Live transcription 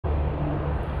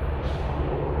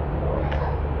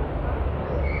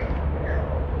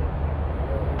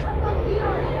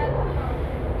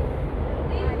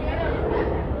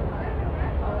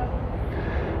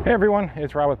Hey everyone,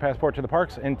 it's Rob with Passport to the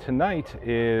Parks, and tonight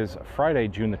is Friday,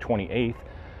 June the 28th,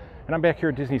 and I'm back here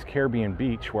at Disney's Caribbean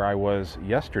Beach where I was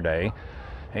yesterday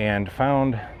and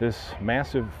found this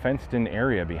massive fenced-in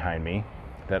area behind me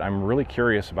that I'm really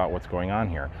curious about what's going on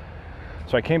here.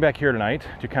 So I came back here tonight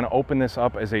to kind of open this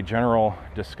up as a general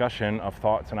discussion of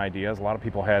thoughts and ideas. A lot of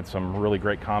people had some really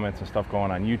great comments and stuff going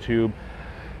on YouTube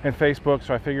and Facebook,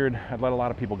 so I figured I'd let a lot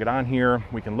of people get on here.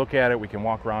 We can look at it, we can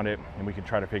walk around it, and we can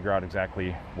try to figure out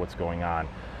exactly what's going on.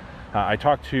 I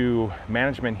talked to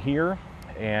management here,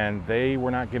 and they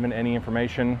were not given any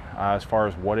information as far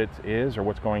as what it is or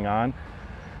what's going on.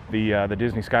 The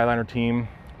Disney Skyliner team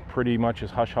pretty much is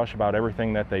hush-hush about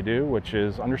everything that they do, which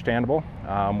is understandable,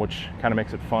 which kind of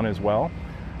makes it fun as well.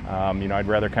 I'd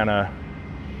rather kind of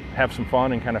have some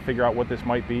fun and kind of figure out what this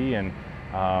might be, and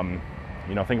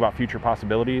think about future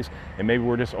possibilities. And maybe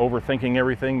we're just overthinking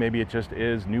everything. Maybe it just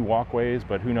is new walkways,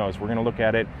 but who knows? We're going to look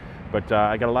at it. But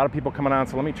I got a lot of people coming on,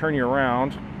 so let me turn you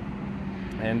around,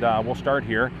 and we'll start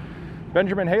here.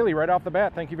 Benjamin Haley, right off the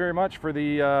bat, thank you very much for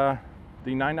the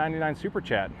 $9.99 super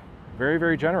chat. Very,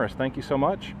 very generous. Thank you so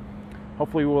much.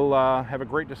 Hopefully we'll have a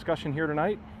great discussion here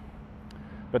tonight.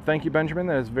 But thank you, Benjamin.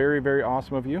 That is very, very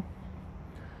awesome of you.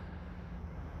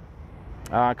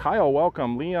 Kyle,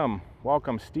 welcome. Liam,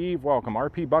 welcome. Steve, welcome.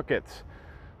 RP Buckets.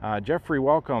 Jeffrey,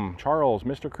 welcome. Charles,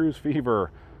 Mr. Cruise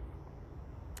Fever.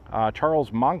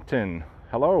 Charles Moncton,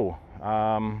 hello.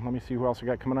 Let me see who else we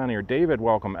got coming on here. David,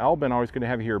 welcome. Albin, always good to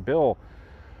have you here. Bill,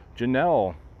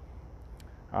 Janelle,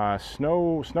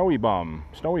 Snowy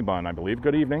Bun, I believe.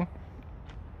 Good evening.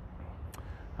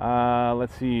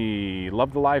 Let's see.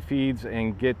 Love the live feeds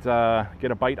and get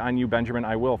a bite on you, Benjamin.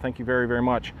 I will. Thank you very, very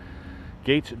much.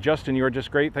 Gates, Justin, you are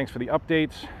just great. Thanks for the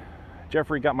updates.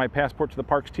 Jeffrey, got my Passport to the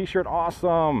Parks t-shirt.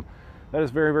 Awesome. That is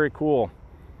very, very cool.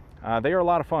 They are a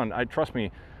lot of fun. Trust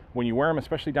me, when you wear them,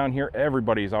 especially down here,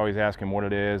 everybody's always asking what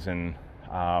it is, and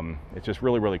it's just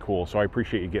really, really cool. So I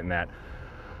appreciate you getting that.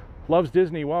 Loves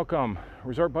Disney, welcome.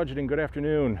 Resort Budgeting, good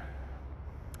afternoon.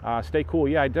 Stay cool.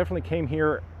 Yeah, I definitely came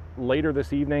here later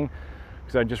this evening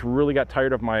because I just really got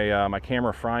tired of my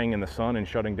camera frying in the sun and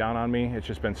shutting down on me. It's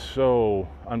just been so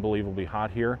unbelievably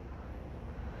hot here.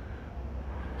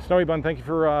 Snowy Bun, thank you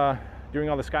for doing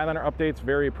all the Skyliner updates.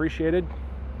 Very appreciated.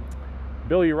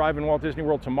 Bill, you arrive in Walt Disney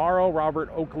World tomorrow. Robert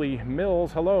Oakley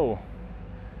Mills, hello.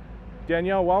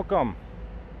 Danielle, welcome.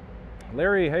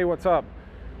 Larry, hey, what's up?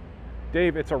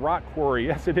 Dave, it's a rock quarry.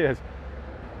 Yes, it is.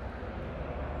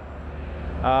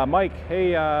 Mike,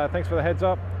 hey, thanks for the heads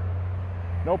up.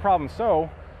 No problem. So,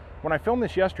 when I filmed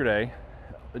this yesterday,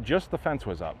 just the fence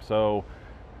was up. So,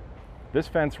 this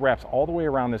fence wraps all the way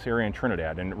around this area in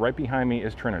Trinidad, and right behind me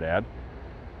is Trinidad.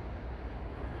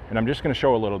 And I'm just going to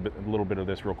show a little bit of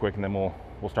this real quick, and then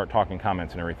we'll start talking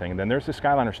comments and everything. And then there's the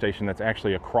Skyliner station that's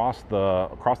actually across the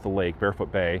lake,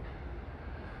 Barefoot Bay.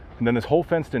 And then this whole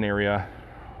fenced-in area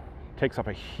takes up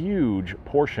a huge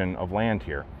portion of land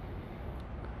here.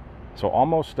 So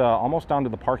almost down to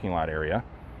the parking lot area.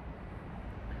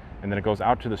 And then it goes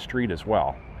out to the street as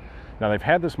well. Now they've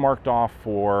had this marked off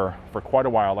for quite a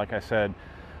while. Like I said,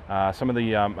 some of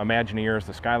the Imagineers,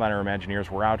 the Skyliner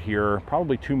Imagineers, were out here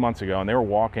probably 2 months ago, and they were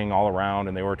walking all around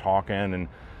and they were talking and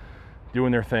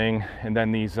doing their thing. And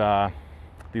then these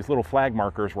little flag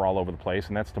markers were all over the place,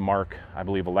 and that's to mark, I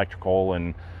believe, electrical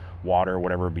and water,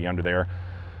 whatever would be under there.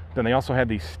 Then they also had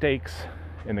these stakes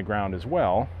in the ground as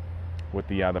well with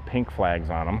the pink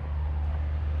flags on them.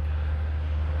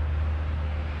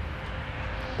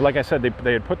 But like I said,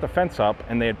 they had put the fence up,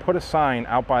 and they had put a sign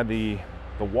out by the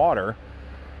water,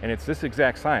 and it's this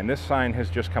exact sign. This sign has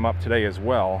just come up today as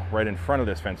well, right in front of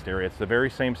this fenced area. It's the very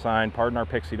same sign, pardon our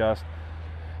pixie dust,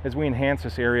 as we enhance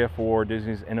this area for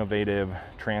Disney's innovative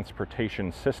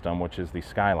transportation system, which is the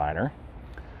Skyliner.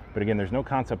 But again, there's no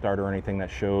concept art or anything that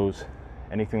shows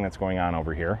anything that's going on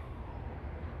over here.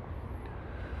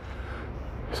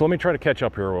 So let me try to catch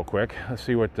up here real quick. Let's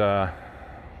see what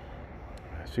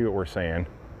we're saying.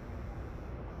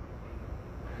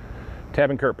 Tab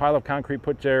and Kurt, pile of concrete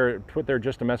put there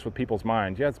just to mess with people's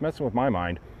minds. Yeah, it's messing with my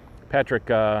mind. Patrick,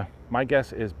 my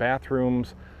guess is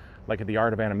bathrooms, like at the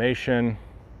Art of Animation.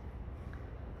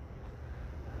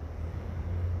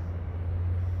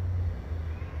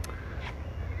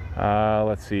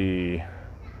 Let's see.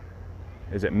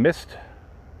 Is it Mist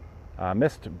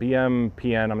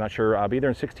BMPN? I'm not sure. I'll be there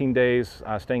in 16 days,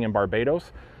 staying in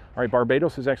Barbados. All right,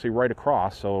 Barbados is actually right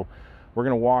across, so we're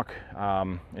going to walk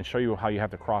and show you how you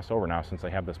have to cross over now since they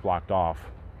have this blocked off.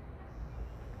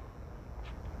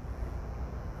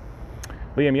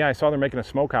 Liam, yeah, I saw they're making a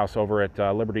smokehouse over at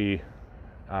Liberty,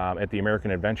 at the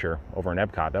American Adventure over in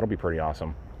Epcot. That'll be pretty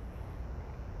awesome.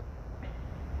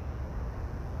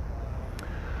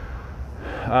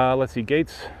 Let's see,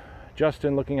 Gates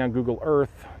Justin looking on Google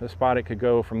Earth, the spot it could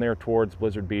go from there towards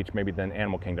Blizzard Beach, maybe then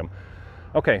Animal Kingdom.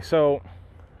 Okay, so,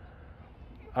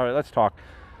 all right, let's talk.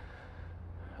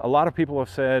 A lot of people have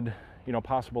said, you know,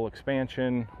 possible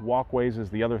expansion. Walkways is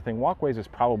the other thing. Walkways is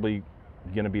probably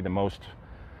going to be the most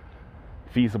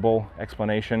feasible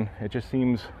explanation. It just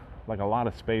seems like a lot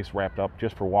of space wrapped up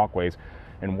just for walkways.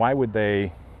 And why would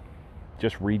they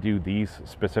just redo these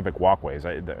specific walkways?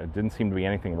 It didn't seem to be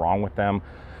anything wrong with them.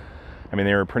 I mean,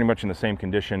 they were pretty much in the same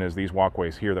condition as these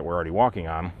walkways here that we're already walking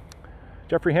on.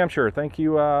 Jeffrey Hampshire, thank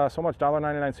you so much.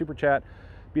 $1.99 super chat.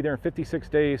 Be there in 56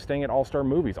 days, staying at All-Star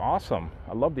Movies. Awesome.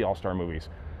 I love the All-Star Movies.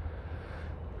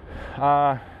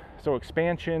 So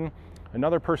expansion.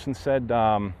 Another person said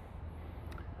busing,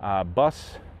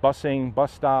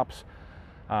 bus stops.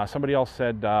 Somebody else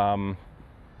said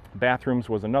bathrooms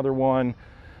was another one.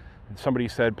 Somebody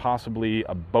said possibly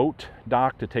a boat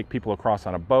dock to take people across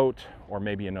on a boat, or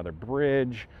maybe another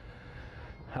bridge.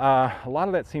 A lot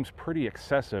of that seems pretty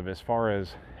excessive as far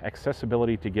as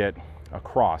accessibility to get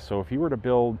across. So if you were to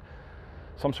build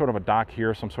some sort of a dock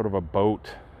here, some sort of a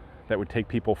boat that would take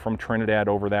people from Trinidad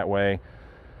over that way,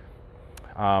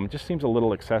 it just seems a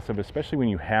little excessive, especially when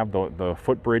you have the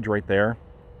footbridge right there.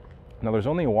 Now there's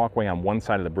only a walkway on one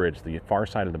side of the bridge, the far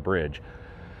side of the bridge,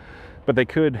 but they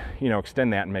could, you know,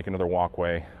 extend that and make another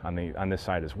walkway on this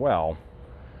side as well.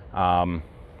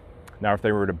 Now if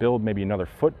they were to build maybe another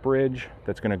footbridge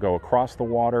that's going to go across the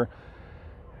water,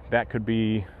 that could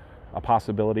be a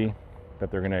possibility that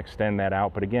they're going to extend that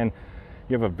out. But again,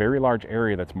 you have a very large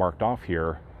area that's marked off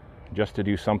here just to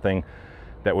do something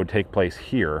that would take place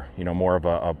here, you know, more of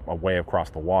a way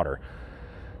across the water.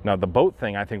 Now the boat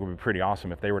thing I think would be pretty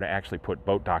awesome if they were to actually put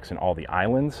boat docks in all the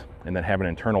islands and then have an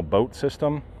internal boat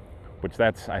system, which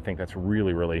I think that's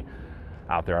really, really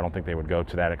out there. I don't think they would go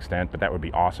to that extent, but that would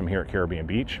be awesome here at Caribbean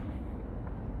Beach.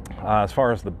 As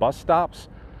far as the bus stops,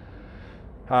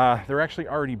 they're actually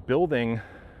already building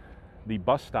the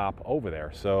bus stop over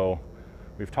there. So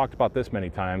we've talked about this many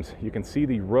times. You can see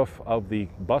the roof of the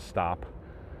bus stop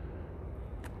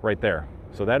right there.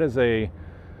 So that is they're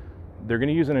going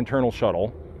to use an internal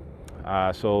shuttle.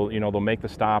 So, you know, they'll make the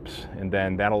stops, and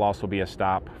then that'll also be a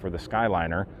stop for the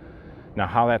Skyliner. Now,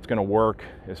 how that's going to work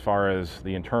as far as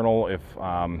the internal, if,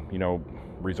 you know,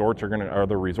 the resorts are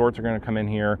going to come in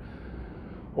here,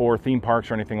 or theme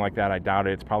parks or anything like that, I doubt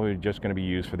it. It's probably just going to be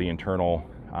used for the internal,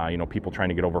 you know, people trying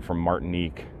to get over from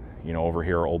Martinique, you know, over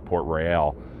here, Old Port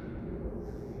Royal.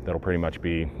 That'll pretty much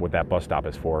be what that bus stop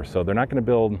is for. So they're not going to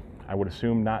build, I would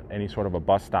assume, not any sort of a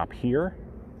bus stop here.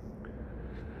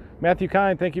 Matthew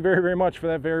Kind, thank you very, very much for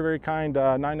that very, very kind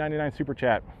 $9.99 super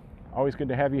chat. Always good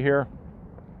to have you here.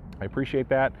 I appreciate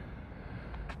that.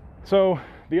 So,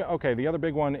 the other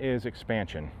big one is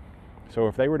expansion. So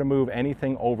if they were to move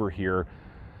anything over here,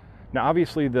 now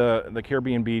obviously the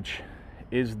Caribbean Beach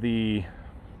is the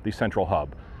central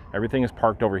hub. Everything is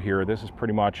parked over here. This is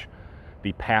pretty much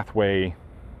the pathway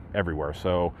everywhere.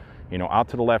 So, you know, out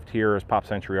to the left here is Pop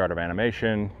Century Art of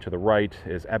Animation. To the right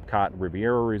is Epcot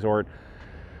Riviera Resort.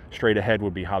 Straight ahead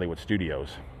would be Hollywood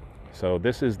Studios. So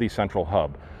this is the central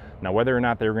hub. Now, whether or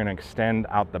not they're going to extend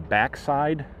out the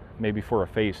backside, maybe for a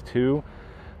phase 2,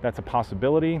 that's a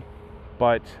possibility,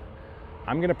 but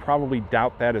I'm going to probably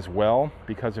doubt that as well,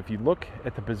 because if you look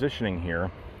at the positioning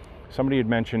here, somebody had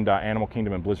mentioned Animal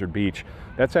Kingdom and Blizzard Beach.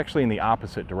 That's actually in the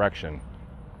opposite direction.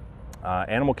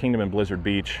 Animal Kingdom and Blizzard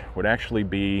Beach would actually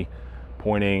be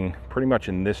pointing pretty much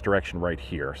in this direction right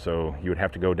here. So you would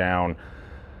have to go down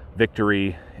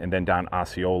Victory and then down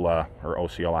Osceola, or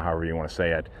Osceola, however you want to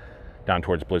say it, down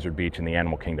towards Blizzard Beach in the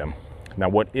Animal Kingdom. Now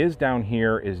what is down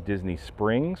here is Disney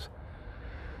Springs.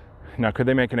 Now could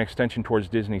they make an extension towards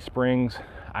Disney Springs?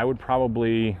 I would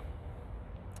probably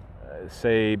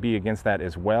say be against that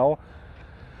as well,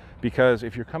 because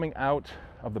if you're coming out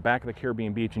of the back of the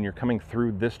Caribbean Beach and you're coming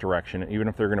through this direction, even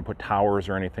if they're going to put towers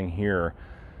or anything here,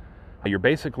 you're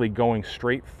basically going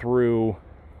straight through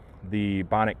the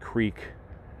Bonnet Creek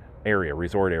area,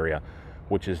 resort area,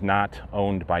 which is not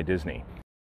owned by Disney.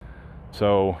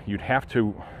 So you'd have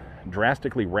to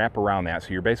drastically wrap around that. So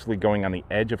you're basically going on the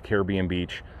edge of Caribbean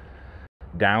Beach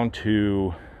down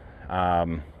to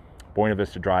Buena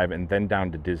Vista Drive and then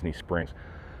down to Disney Springs.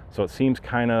 So it seems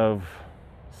kind of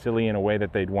silly in a way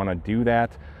that they'd want to do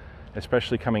that,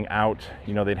 especially coming out.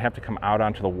 You know, they'd have to come out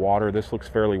onto the water. This looks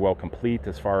fairly well complete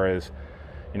as far as,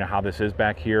 you know, how this is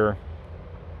back here.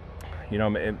 You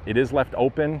know, it is left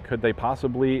open. Could they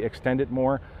possibly extend it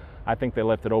more? I think they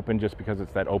left it open just because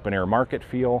it's that open air market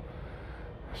feel.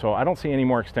 So I don't see any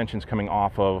more extensions coming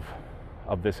off of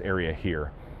this area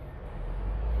here.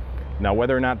 Now,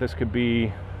 whether or not this could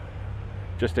be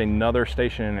just another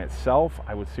station in itself.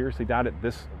 I would seriously doubt it.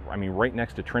 This, I mean, right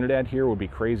next to Trinidad here would be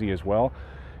crazy as well.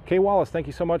 Kay Wallace, thank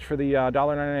you so much for the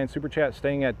 $1.99 super chat,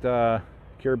 staying at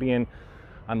Caribbean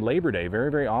on Labor Day.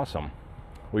 Very, very awesome.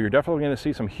 Well, you're definitely going to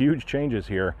see some huge changes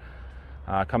here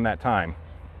come that time.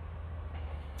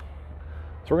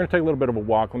 So we're going to take a little bit of a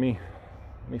walk. Let me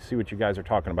see what you guys are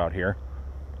talking about here.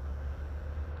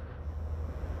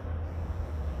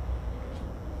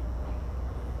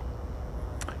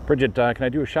 Bridget, can I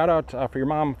do a shout out for your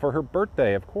mom for her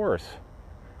birthday? Of course.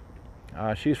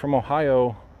 She's from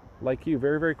Ohio, like you.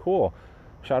 Very, very cool.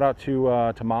 Shout out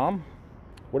to mom.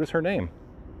 What is her name?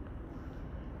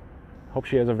 Hope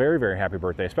she has a very, very happy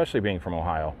birthday, especially being from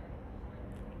Ohio.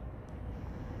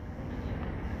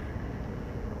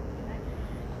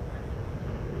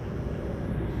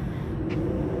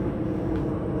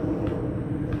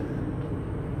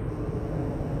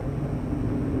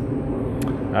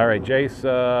 All right, Jace,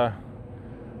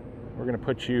 we're going to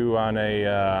put you on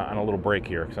a little break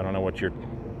here because I don't know what you're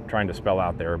trying to spell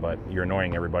out there, but you're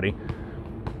annoying everybody.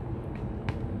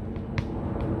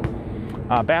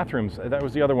 Bathrooms, that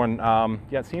was the other one.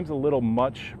 Yeah, it seems a little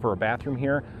much for a bathroom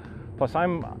here. Plus,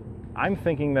 I'm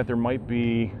thinking that there might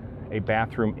be a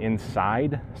bathroom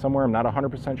inside somewhere. I'm not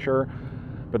 100% sure,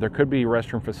 but there could be a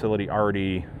restroom facility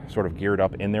already sort of geared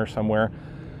up in there somewhere,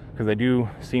 because they do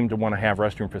seem to want to have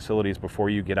restroom facilities before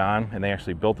you get on, and they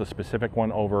actually built a specific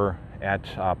one over at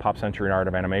Pop Century and Art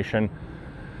of Animation.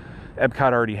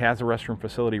 Epcot already has a restroom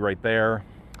facility right there.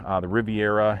 The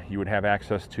Riviera, you would have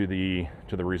access to the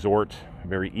resort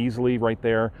very easily right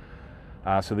there.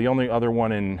 So the only other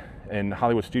one in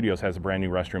Hollywood Studios has a brand new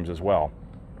restrooms as well.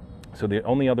 So the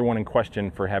only other one in question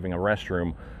for having a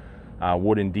restroom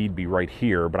would indeed be right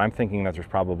here, but I'm thinking that there's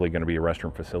probably going to be a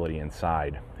restroom facility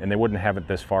inside, and they wouldn't have it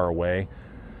this far away.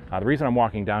 The reason I'm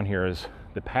walking down here is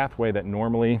the pathway that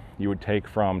normally you would take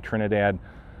from Trinidad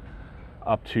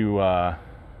up to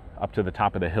the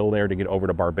top of the hill there to get over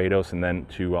to Barbados and then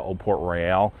to Old Port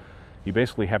Royal. You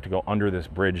basically have to go under this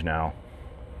bridge now,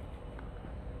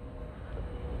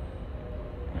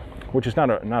 which is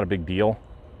not a big deal.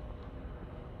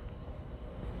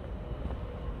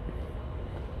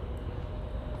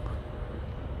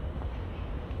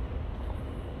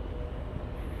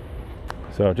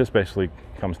 So it just basically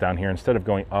comes down here. Instead of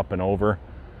going up and over,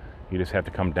 you just have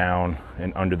to come down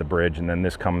and under the bridge, and then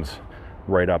this comes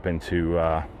right up into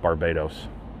Barbados.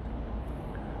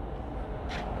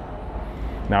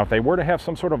 Now, if they were to have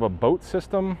some sort of a boat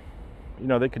system, you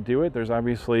know, they could do it. There's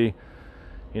obviously,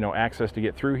 you know, access to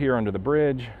get through here under the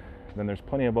bridge. Then there's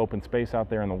plenty of open space out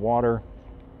there in the water.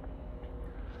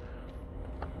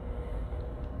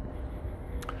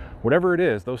 Whatever it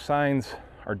is, those signs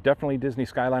are definitely Disney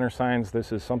Skyliner signs.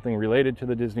 This is something related to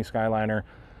the Disney Skyliner.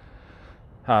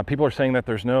 People are saying that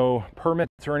there's no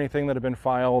permits or anything that have been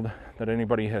filed that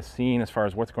anybody has seen as far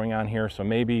as what's going on here. So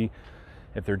maybe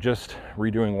if they're just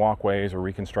redoing walkways or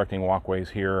reconstructing walkways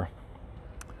here,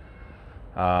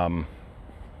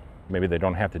 maybe they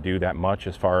don't have to do that much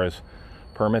as far as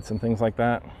permits and things like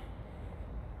that.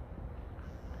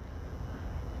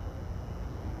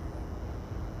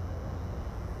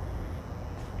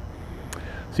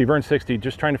 See, Vern60,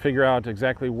 just trying to figure out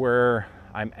exactly where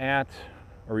I'm at.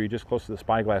 Or are you just close to the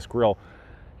Spyglass Grill?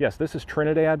 Yes, this is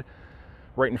Trinidad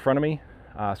right in front of me.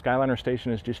 Skyliner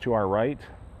Station is just to our right.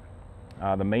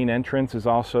 The main entrance is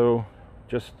also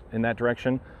just in that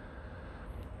direction.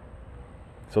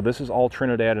 So this is all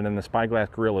Trinidad, and then the Spyglass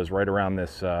Grill is right around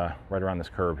this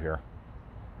curve here.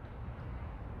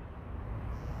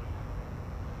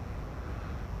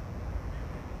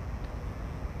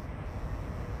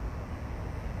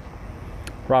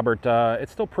 Robert,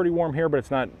 it's still pretty warm here, but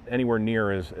it's not anywhere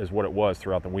near as what it was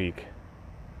throughout the week.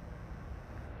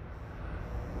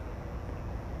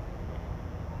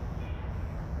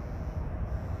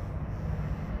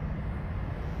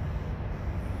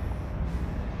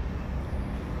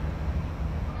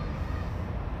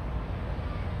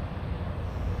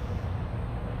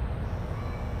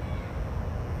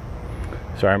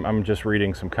 Sorry, I'm just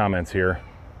reading some comments here.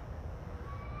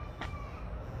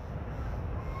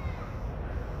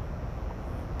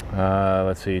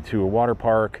 Let's see, to a water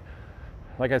park.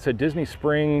 Like I said, Disney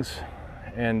Springs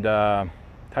and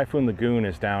Typhoon Lagoon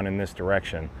is down in this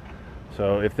direction.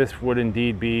 So if this would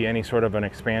indeed be any sort of an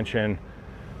expansion,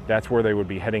 that's where they would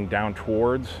be heading down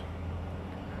towards.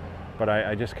 But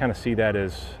I just kind of see that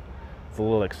as it's a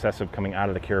little excessive coming out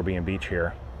of the Caribbean beach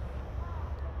here.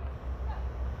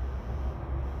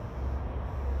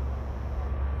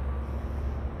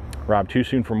 Rob, too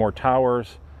soon for more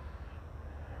towers.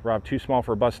 Rob, too small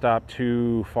for a bus stop,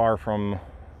 too far from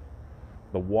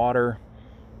the water.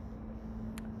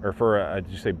 or for a,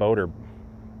 did you say boat or?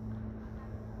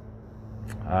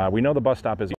 We know the bus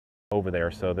stop is over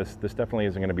there, so this definitely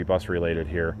isn't going to be bus related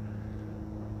here.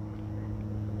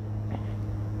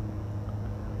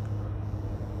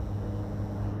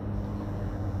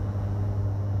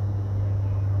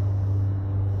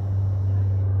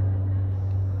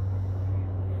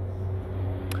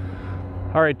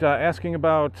 All right, asking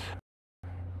about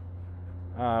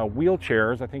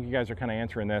wheelchairs. I think you guys are kind of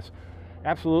answering this.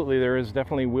 Absolutely, there is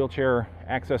definitely wheelchair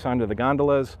access onto the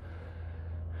gondolas.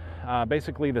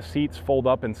 Basically, the seats fold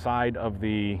up inside of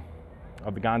the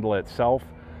gondola itself,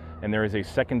 and there is a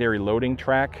secondary loading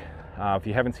track. If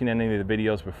you haven't seen any of the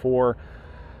videos before,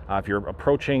 if you're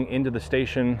approaching into the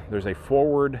station, there's a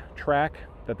forward track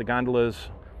that the gondolas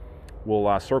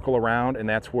will circle around, and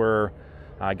that's where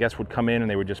guests would come in and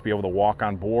they would just be able to walk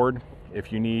on board.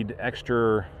 If you need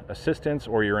extra assistance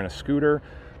or you're in a scooter,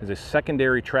 there's a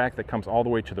secondary track that comes all the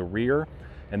way to the rear,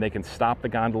 and they can stop the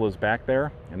gondolas back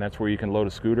there, and that's where you can load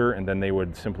a scooter, and then they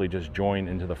would simply just join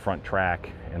into the front track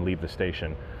and leave the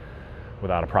station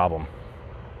without a problem.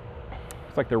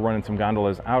 Looks like they're running some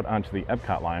gondolas out onto the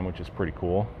Epcot line, which is pretty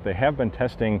cool. They have been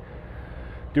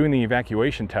doing the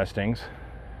evacuation testings.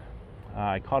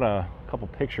 I caught a couple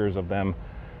pictures of them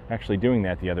actually doing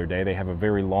that the other day. They have a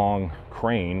very long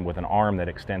crane with an arm that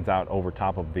extends out over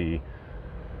top of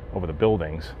over the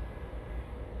buildings.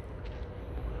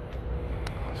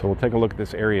 So we'll take a look at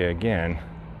this area again.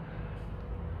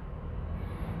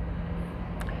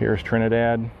 Here's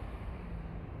Trinidad.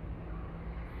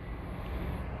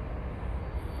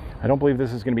 I don't believe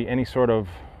this is going to be any sort of,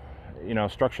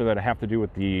 structure that have to do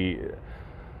with the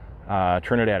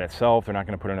Trinidad itself. They're not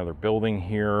going to put another building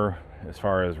here as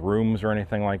far as rooms or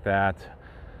anything like that.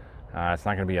 It's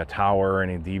not going to be a tower,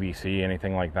 any DVC,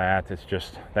 anything like that. It's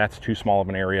just, that's too small of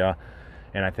an area,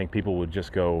 and I think people would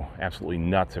just go absolutely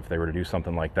nuts if they were to do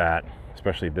something like that,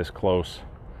 especially this close.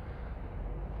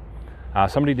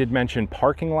 Somebody did mention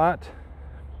parking lot,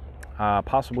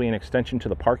 possibly an extension to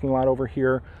the parking lot over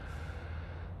here.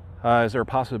 Is there a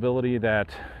possibility that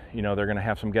they're going to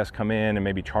have some guests come in and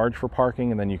maybe charge for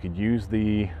parking, and then you could use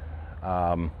the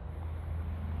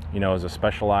as a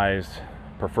specialized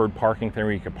preferred parking thing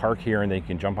where you could park here and then you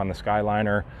can jump on the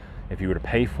Skyliner if you were to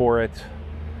pay for it?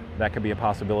 That could be a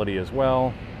possibility as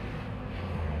well.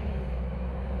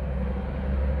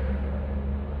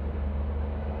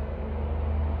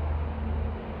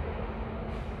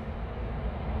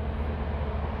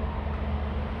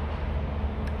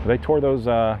 They tore those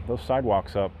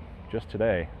sidewalks up just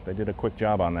today. They did a quick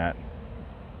job on that.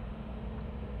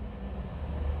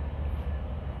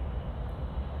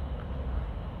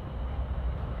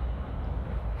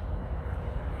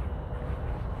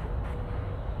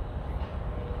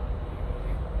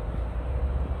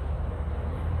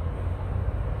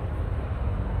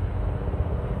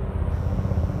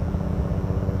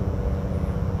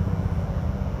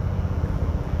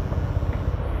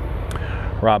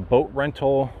 Boat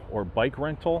rental or bike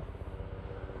rental?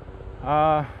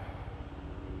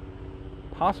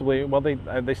 Possibly. Well,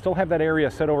 they still have that area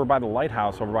set over by the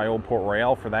lighthouse over by Old Port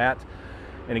Royale for that.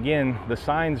 And again, the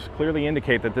signs clearly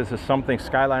indicate that this is something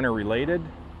Skyliner related.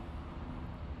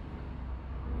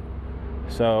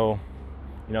 So,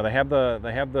 they have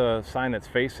the sign that's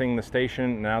facing the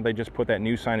station. Now they just put that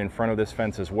new sign in front of this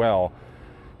fence as well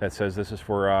that says this is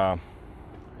for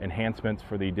enhancements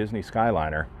for the Disney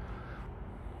Skyliner.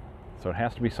 So it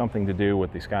has to be something to do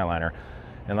with the Skyliner.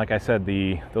 And like I said,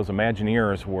 those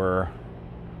Imagineers were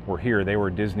here. They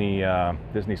were Disney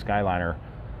Skyliner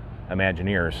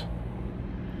Imagineers.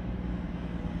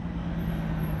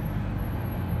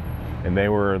 And they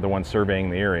were the ones surveying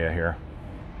the area here.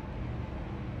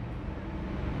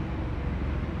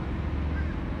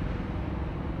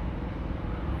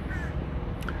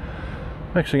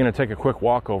 I'm actually going to take a quick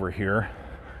walk over here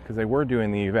because they were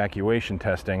doing the evacuation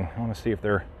testing. I want to see if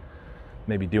they're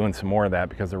maybe doing some more of that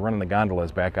because they're running the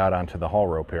gondolas back out onto the haul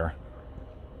rope here.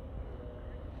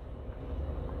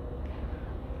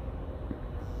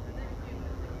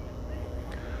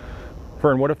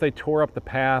 Fern, what if they tore up the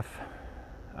path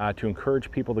to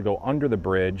encourage people to go under the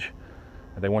bridge?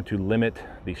 They want to limit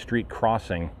the street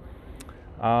crossing.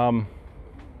 That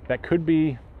could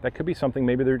be something.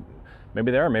 Maybe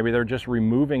they're just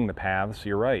removing the paths.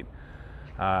 You're right.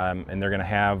 And they're going to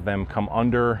have them come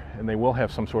under, and they will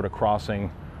have some sort of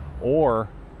crossing. Or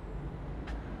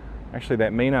actually,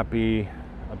 that may not be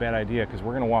a bad idea because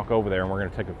we're going to walk over there and we're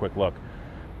going to take a quick look.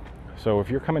 So if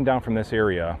you're coming down from this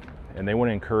area and they want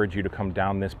to encourage you to come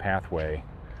down this pathway,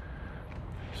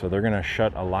 so they're going to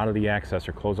shut a lot of the access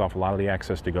or close off a lot of the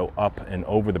access to go up and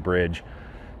over the bridge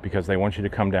because they want you to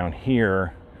come down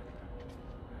here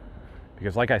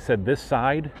Because like I said, this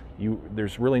side,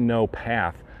 there's really no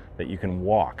path that you can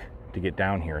walk to get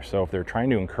down here. So if they're trying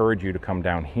to encourage you to come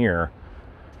down here,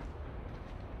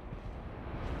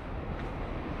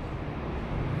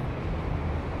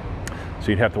 so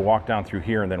you'd have to walk down through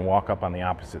here and then walk up on the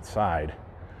opposite side.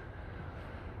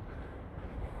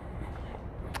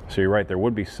 So you're right, there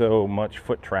would be so much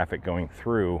foot traffic going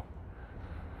through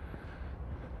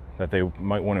that they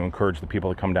might want to encourage the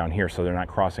people to come down here so they're not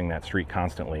crossing that street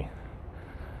constantly.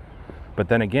 But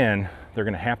then again, they're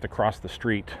going to have to cross the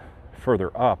street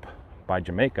further up by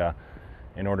Jamaica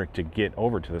in order to get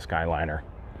over to the Skyliner.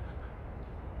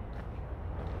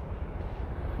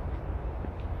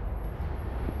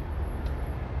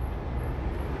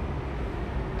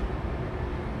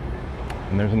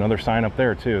 And there's another sign up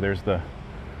there too. There's the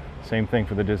same thing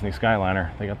for the Disney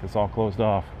Skyliner. They got this all closed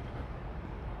off.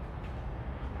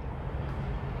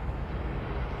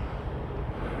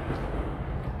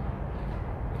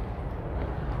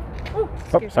 Oh,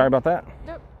 sorry about that.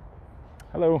 Nope.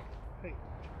 Hello. Hey.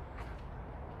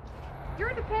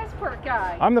 You're the passport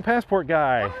guy. I'm the passport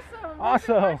guy.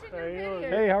 Awesome.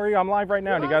 Hey, how are you? I'm live right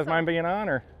now. Do you guys mind being on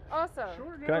or? Awesome.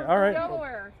 Sure. Okay, all right.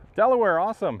 Delaware. Delaware,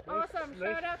 awesome. Awesome.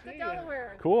 Shout out to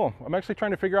Delaware. Cool. I'm actually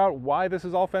trying to figure out why this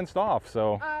is all fenced off.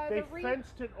 So They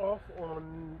fenced it off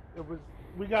on.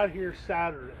 We got here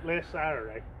last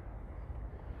Saturday,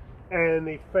 and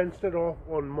they fenced it off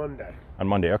on Monday. on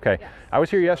Monday, okay. Yes. I was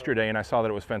here yesterday and I saw that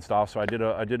it was fenced off, so I did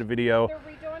a video. They're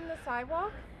redoing the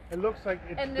sidewalk It looks like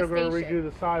And they're the going to station.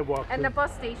 redo the sidewalk. and the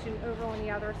bus station over on the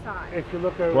other side. If you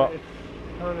look over, Well- it's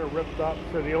kind of ripped up.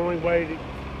 So the only way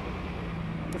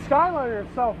the Skyliner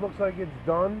itself looks like it's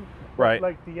done. Right.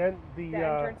 Like the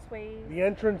entranceways. the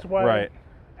entranceway, Right.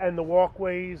 and the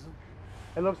walkways.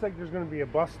 It looks like there's going to be a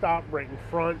bus stop right in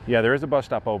front. Yeah, there is a bus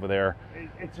stop over there.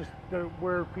 It's just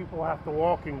where people have to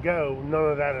walk and go. None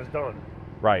of that is done.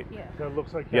 Right. Yeah. So it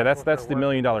looks like Yeah, that's what the they're $1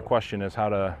 million working on. question, is how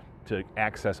to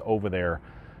access over there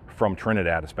from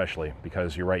Trinidad, especially,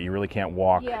 because you're right, you really can't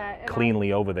walk Yeah, and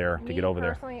cleanly over there to Me get over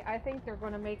there. personally, I think they're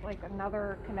going to make like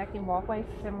another connecting walkway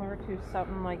similar to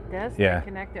something like this. Yeah. And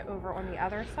connect it over on the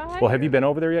other side. Well, have you been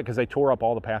over there yet? Because they tore up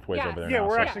all the pathways Yes. over there Yeah, now.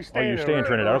 we're so- actually staying. Oh, you're staying in over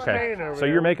Trinidad, there. okay. We're staying over So there.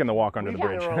 you're making the walk under the We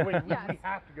bridge. have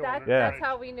to go Yes. under the That's bridge.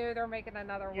 how we knew they're making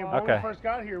another Yeah, walkway. when we Okay. first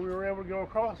got here, we were able to go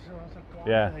across, and I was like, why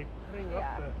Yeah. are they putting Yeah.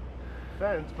 up the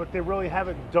fence? But they really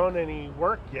haven't done any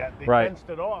work yet. They Right. fenced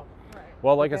it off. Right.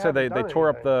 Well, like I They said, they haven't done tore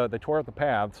up anything. the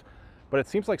paths, but it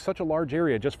seems like such a large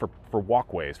area just for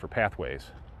walkways, for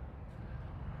pathways.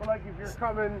 But like if you're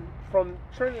coming from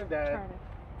Trinidad, Trying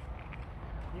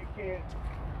you can't.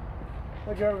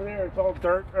 Like over there, it's all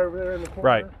dirt over there in the corner.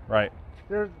 Right, right.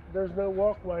 There's no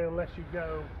walkway unless you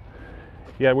go.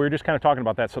 Yeah, we were just kind of talking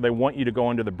about that. So they want you to go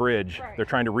under the bridge. Right. They're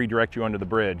trying to redirect you under the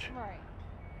bridge. to. Right.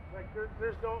 Like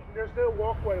there's no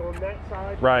walkway on that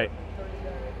side. Right. from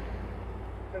Trinidad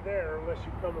to there unless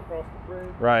you come across the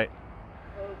bridge Right.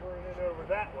 over and then over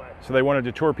that way. So they want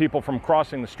to deter people from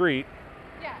crossing the street,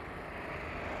 Yeah.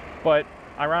 but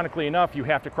ironically enough, you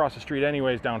have to cross the street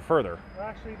anyways down further. Well,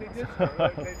 actually, they did.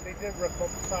 They did rip up the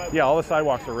sidewalk. Yeah, all the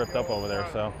sidewalks are ripped up over there,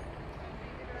 so.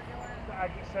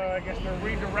 So I guess they're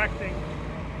redirecting,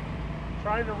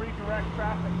 trying to redirect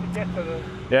traffic to get to the.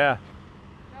 Yeah,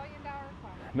 $1 million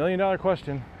question. $1 million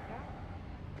question.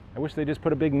 I wish they just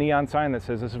put a big neon sign that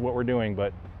says this is what we're doing,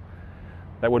 but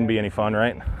that wouldn't be any fun,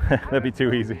 right? That'd be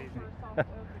too easy. For soft openings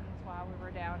while we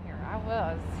were down here. I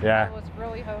was. Yeah. I was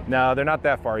really hoping. No, they're not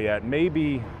that far yet.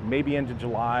 Maybe into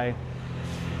July,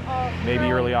 maybe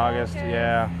early August.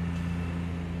 Yeah,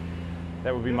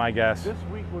 that would be my guess. This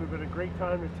week would have been a great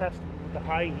time to test it with the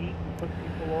high heat and put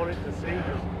people on it to see.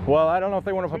 Well, I don't know if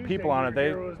they want to put people on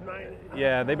it.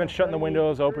 Yeah, They've been shutting the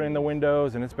windows, opening the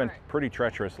windows, and it's been pretty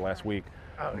treacherous last week.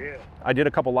 Oh yeah. I did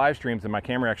a couple live streams, and my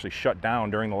camera actually shut down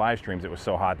during the live streams. It was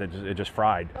so hot that it just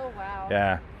fried. Oh, wow.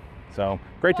 Yeah. So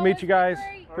great to Well, meet it's you been guys.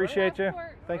 great. Appreciate you.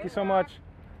 Passport. Thank you Good so luck. much.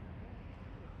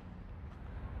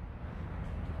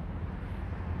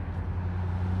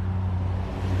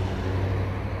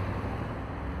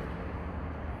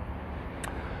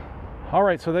 All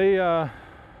right, so they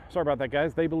sorry about that,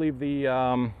 guys. They believe the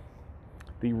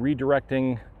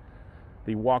redirecting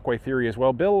the walkway theory as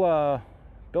well.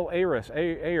 Bill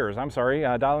Ayers, I'm sorry,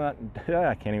 I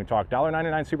can't even talk.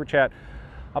 $1.99 super chat.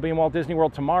 I'll be in Walt Disney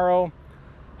World tomorrow.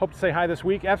 Hope to say hi this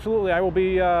week. Absolutely, I will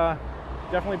be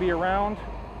definitely be around.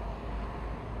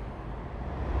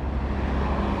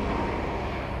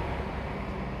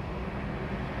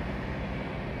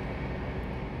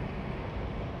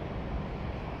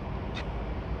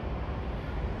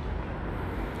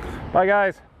 Bye,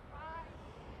 guys.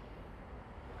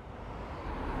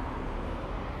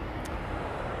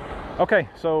 Okay,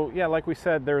 so yeah, like we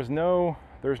said, there's no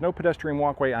pedestrian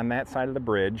walkway on that side of the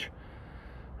bridge.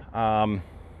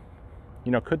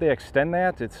 You know, could they extend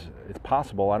that? It's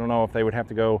possible. I don't know if they would have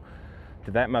to go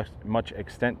to that much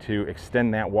extent to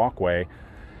extend that walkway.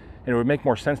 And it would make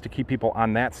more sense to keep people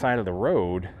on that side of the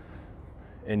road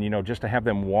and, you know, just to have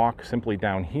them walk simply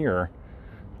down here.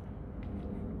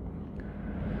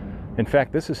 In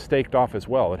fact, this is staked off as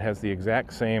well. It has the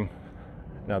exact same.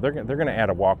 Now they're going to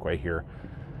add a walkway here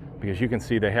because you can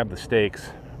see they have the stakes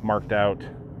marked out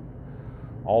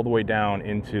all the way down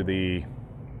into the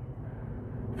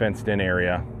fenced in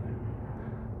area.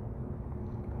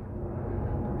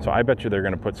 So I bet you they're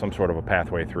going to put some sort of a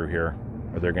pathway through here,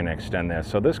 or they're going to extend this.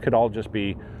 So this could all just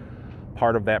be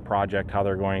part of that project, how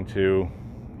they're going to,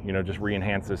 you know, just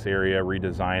re-enhance this area,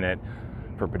 redesign it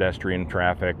for pedestrian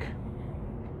traffic.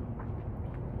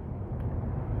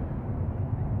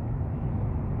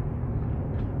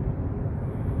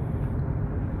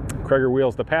 Kreger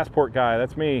Wheels, the passport guy,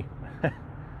 that's me.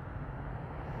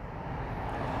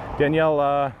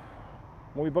 Danielle,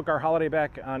 when we book our holiday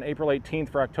back on April 18th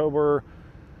for October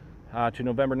to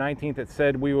November 19th, it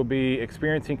said we will be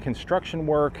experiencing construction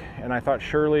work, and I thought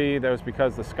surely that was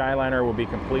because the Skyliner will be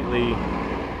completely,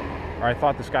 or I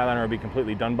thought the Skyliner would be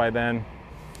completely done by then.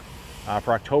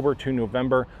 For October to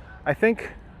November, I think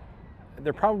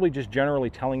they're probably just generally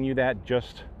telling you that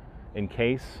just in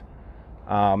case,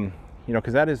 you know,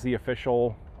 because that is the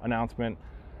official announcement,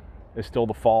 is still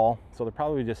the fall. So they're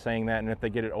probably just saying that, and if they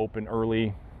get it open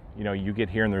early, you know, you get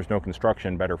here and there's no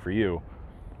construction, better for you.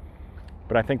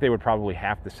 But I think they would probably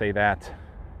have to say that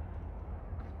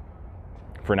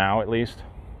for now, at least.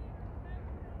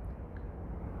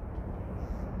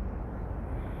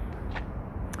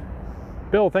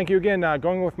 Bill, thank you again.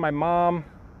 Going with my mom.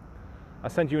 I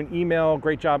sent you an email.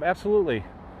 Great job. Absolutely.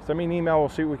 Send me an email. We'll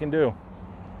see what we can do.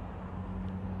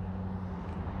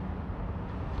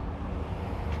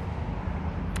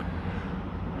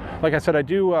 Like I said, I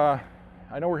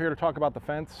know we're here to talk about the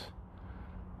fence,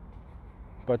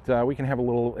 but we can have a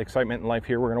little excitement in life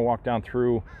here. We're going to walk down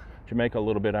through Jamaica a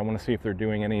little bit. I want to see if they're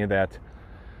doing any of that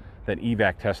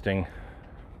evac testing,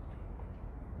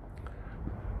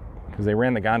 because they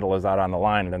ran the gondolas out on the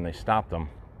line and then they stopped them.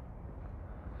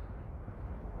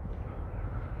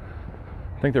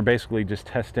 I think they're basically just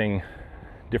testing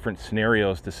different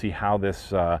scenarios to see how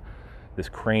this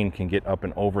crane can get up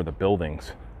and over the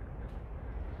buildings.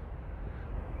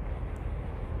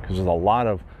 Because there's a lot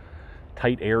of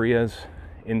tight areas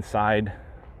inside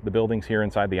the buildings here,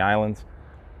 inside the islands.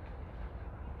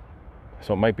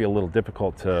 So it might be a little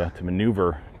difficult to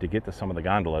maneuver to get to some of the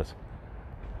gondolas.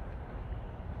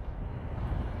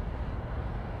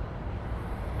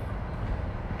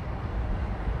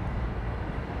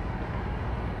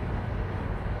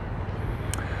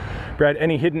 Brad,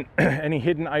 any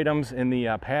hidden items in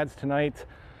the pads tonight?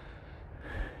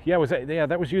 Yeah,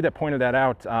 that was you that pointed that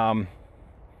out.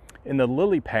 In the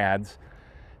lily pads,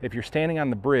 if you're standing on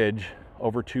the bridge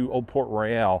over to Old Port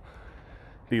Royale,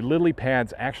 the lily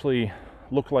pads actually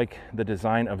look like the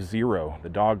design of Zero, the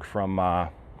dog from A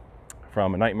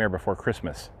Nightmare Before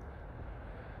Christmas.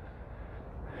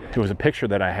 It was a picture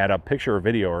that I had, a picture or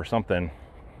video or something,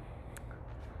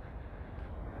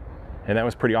 and that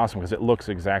was pretty awesome because it looks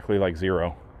exactly like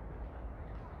Zero.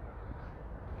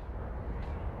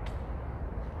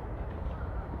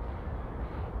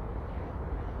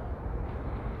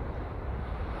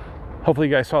 Hopefully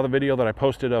you guys saw the video that I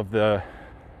posted of the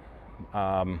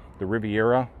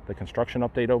Riviera, the construction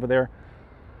update over there.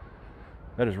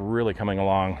 That is really coming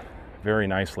along very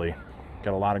nicely.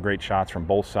 Got a lot of great shots from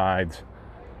both sides.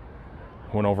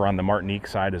 Went over on the Martinique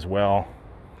side as well.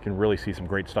 You can really see some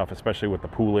great stuff, especially with the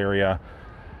pool area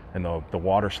and the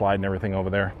water slide and everything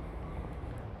over there.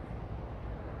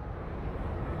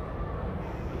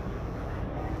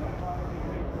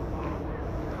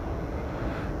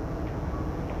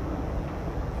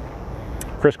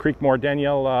 Chris Creekmore,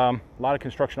 Danielle, a lot of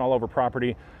construction all over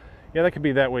property. Yeah, that could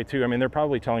be that way too. I mean, they're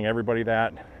probably telling everybody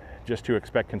that just to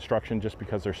expect construction, just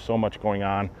because there's so much going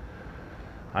on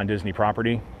Disney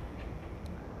property.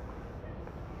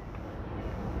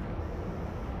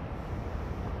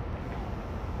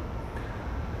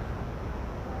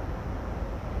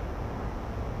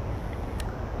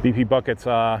 BP buckets,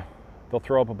 they'll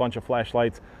throw up a bunch of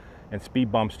flashlights and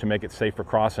speed bumps to make it safe for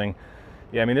crossing.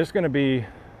 Yeah, I mean, there's going to be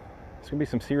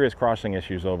some serious crossing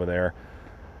issues over there.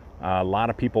 A lot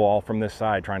of people all from this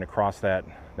side trying to cross that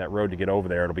road to get over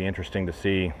there. It'll be interesting to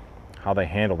see how they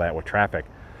handle that with traffic,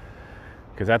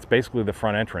 because that's basically the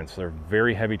front entrance. There's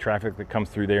very heavy traffic that comes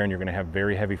through there, and you're going to have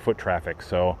very heavy foot traffic.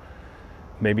 So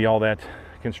maybe all that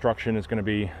construction is going to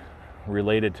be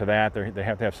related to that. They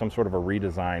have to have some sort of a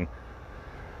redesign.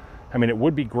 I mean, it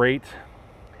would be great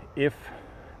if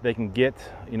they can get,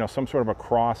 you know, some sort of a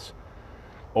cross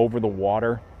over the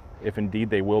water, if indeed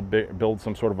they will build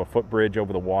some sort of a footbridge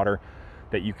over the water,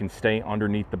 that you can stay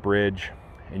underneath the bridge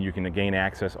and you can gain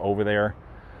access over there.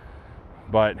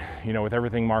 But, you know, with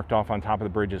everything marked off on top of the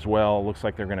bridge as well, it looks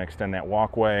like they're going to extend that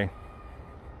walkway.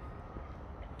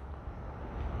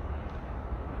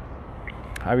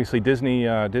 Obviously, Disney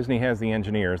has the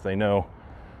engineers. They know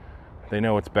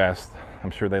it's best. I'm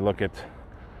sure they look at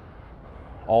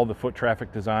all the foot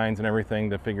traffic designs and everything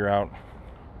to figure out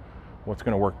what's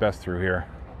going to work best through here.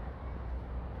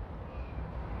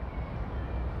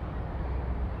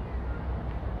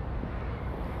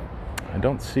 I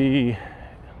don't see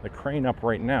the crane up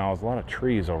right now. There's a lot of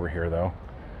trees over here, though.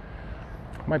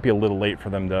 Might be a little late for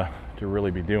them to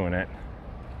really be doing it.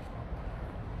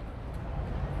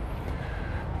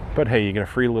 But hey, you get a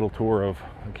free little tour of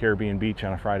the Caribbean beach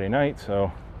on a Friday night,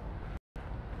 so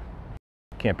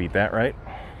can't beat that, right?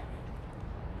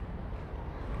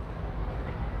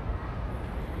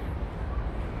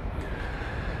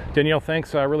 Danielle,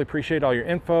 thanks. I really appreciate all your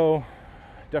info.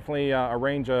 Definitely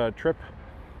arrange a trip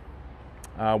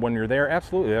when you're there.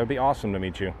 Absolutely, that would be awesome to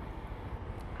meet you.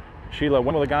 Sheila,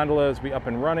 when will the gondolas be up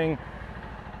and running?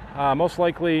 Most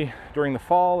likely during the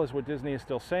fall is what Disney is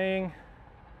still saying.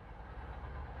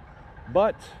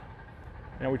 But,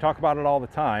 you know, we talk about it all the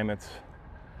time. It's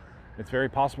very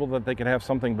possible that they could have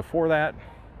something before that.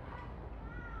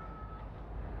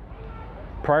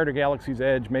 Prior to Galaxy's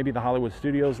Edge, maybe the Hollywood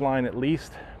Studios line at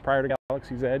least, prior to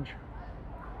Galaxy's Edge.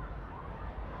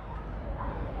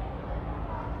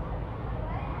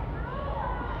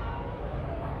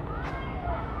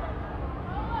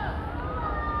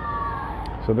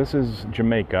 So this is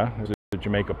Jamaica. This is the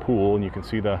Jamaica pool, and you can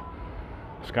see the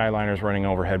Skyliners running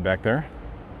overhead back there.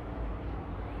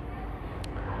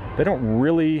 They don't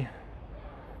really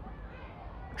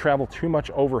travel too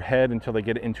much overhead until they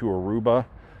get into Aruba.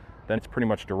 Then it's pretty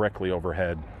much directly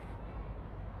overhead.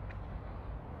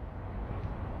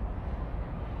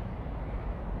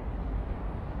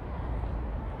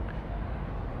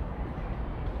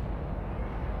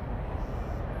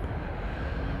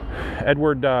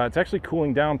 Edward, it's actually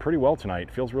cooling down pretty well tonight.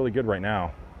 Feels really good right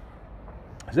now.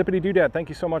 Zippity Doodad, thank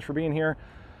you so much for being here.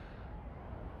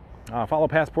 Follow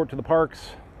Passport to the Parks.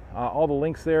 All the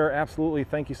links there, absolutely.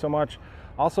 Thank you so much.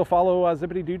 Also follow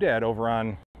Zippity Doodad over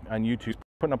on YouTube.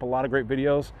 Putting up a lot of great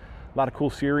videos, a lot of cool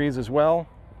series as well.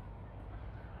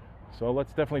 So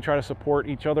let's definitely try to support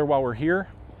each other while we're here.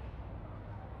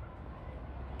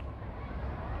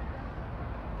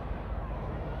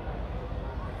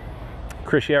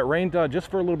 Chris, yeah, it rained just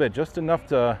for a little bit, just enough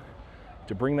to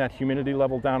bring that humidity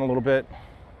level down a little bit.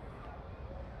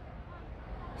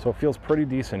 So it feels pretty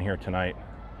decent here tonight.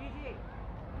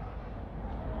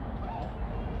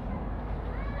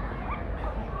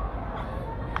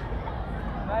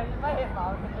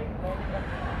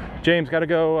 James, got to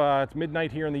go. It's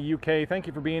midnight here in the UK. Thank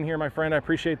you for being here, my friend. I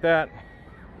appreciate that.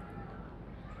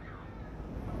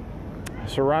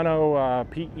 Serrano,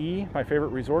 PE, my favorite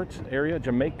resort area,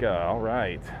 Jamaica. All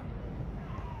right.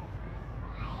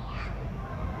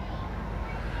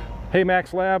 Hey,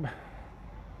 Max Lab.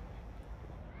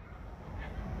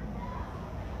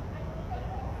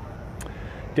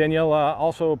 Danielle,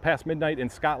 also past midnight in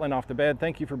Scotland off the bed.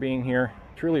 Thank you for being here.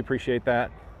 Truly appreciate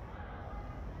that.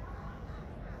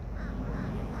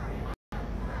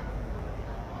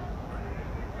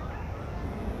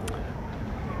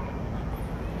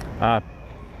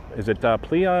 Is it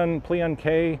Pleon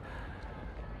K?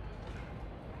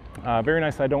 Very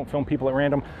nice. I don't film people at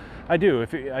random. I do.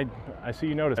 I see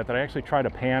you notice that I actually try to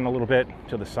pan a little bit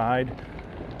to the side.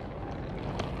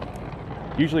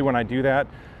 Usually when I do that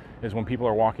is when people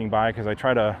are walking by, because I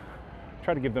try to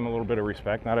give them a little bit of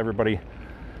respect. Not everybody,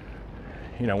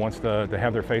 you know, wants to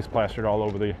have their face plastered all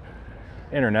over the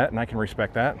internet, and I can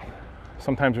respect that.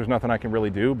 Sometimes there's nothing I can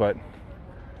really do, but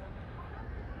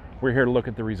we're here to look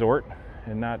at the resort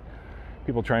and not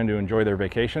people trying to enjoy their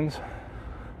vacations.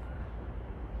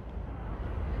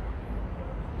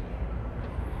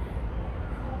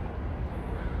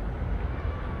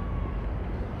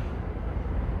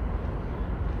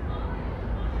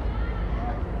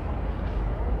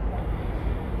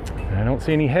 I don't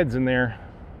see any heads in there.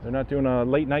 They're not doing a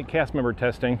late night cast member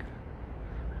testing.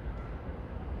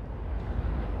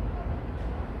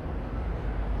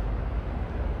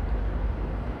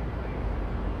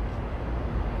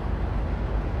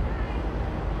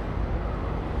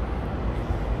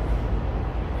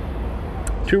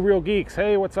 Two Real Geeks,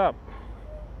 hey, what's up?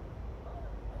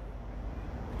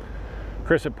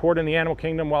 Chris, at Port in the Animal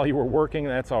Kingdom while you were working,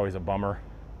 that's always a bummer.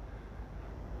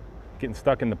 Getting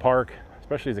stuck in the park,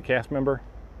 especially as a cast member.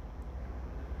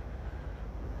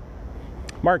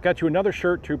 Mark, got you another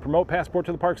shirt to promote Passport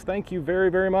to the Parks. Thank you very,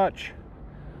 very much.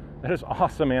 That is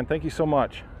awesome, man. Thank you so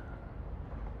much.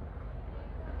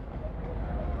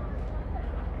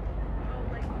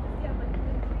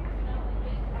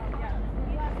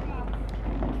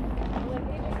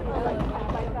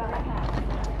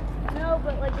 No,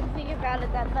 but like the thing about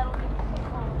it, that'll be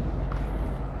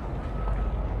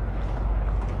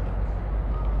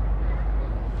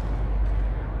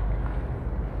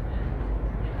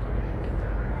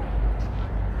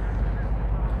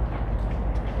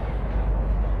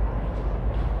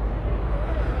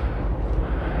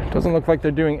Doesn't look like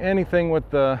they're doing anything with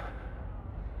the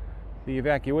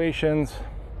evacuations,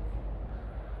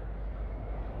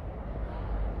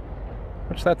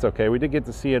 which that's okay. We did get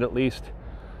to see it at least,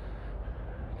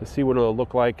 to see what it'll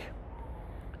look like.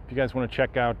 If you guys want to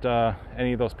check out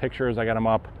any of those pictures, I got them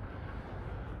up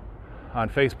on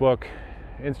Facebook,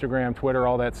 Instagram, Twitter,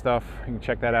 all that stuff. You can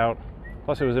check that out.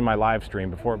 Plus it was in my live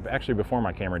stream before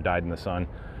my camera died in the sun.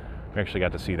 We actually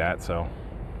got to see that, so.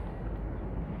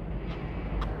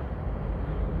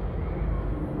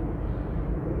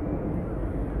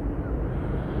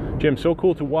 Jim, so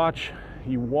cool to watch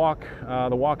you walk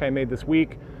the walk I made this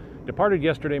week. Departed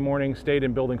yesterday morning, stayed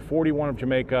in building 41 of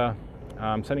Jamaica.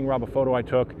 Sending Rob a photo I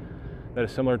took that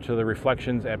is similar to the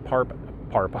reflections at Pop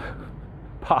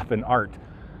and Art.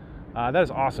 That is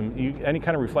awesome. Any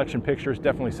kind of reflection pictures,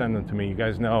 definitely send them to me. You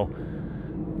guys know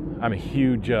I'm a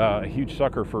huge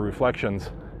sucker for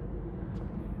reflections.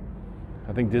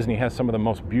 I think Disney has some of the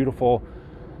most beautiful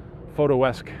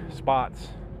photo-esque spots,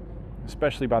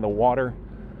 especially by the water.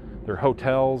 Their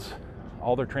hotels,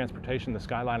 all their transportation, the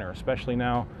Skyliner especially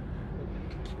now.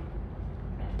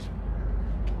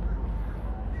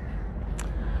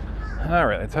 All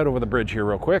right, let's head over the bridge here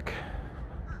real quick.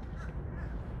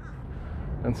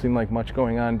 Doesn't seem like much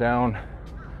going on down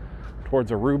towards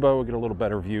Aruba. We'll get a little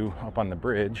better view up on the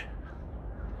bridge.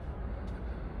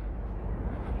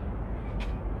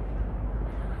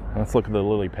 Let's look at the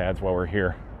lily pads while we're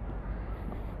here.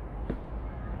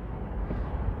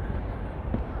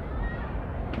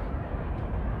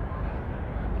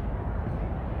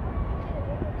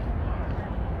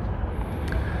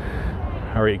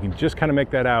 All right, you can just kind of make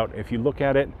that out. If you look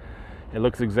at it, it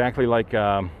looks exactly like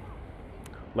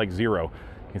Zero.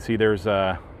 You can see there's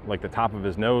like the top of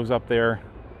his nose up there.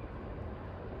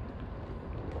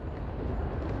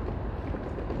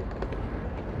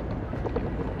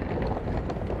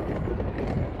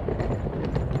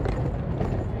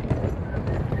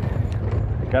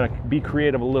 Got to be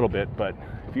creative a little bit, but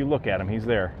if you look at him, he's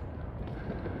there.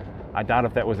 I doubt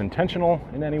if that was intentional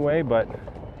in any way, but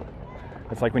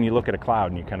it's like when you look at a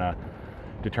cloud and you kind of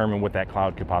determine what that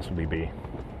cloud could possibly be.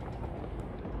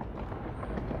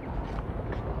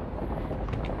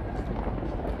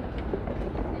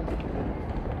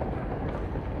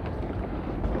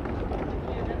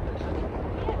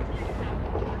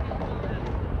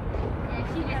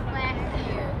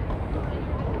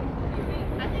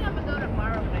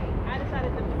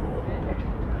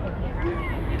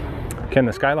 Ken,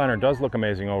 the Skyliner does look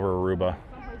amazing over Aruba.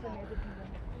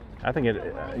 I think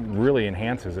it really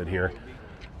enhances it here.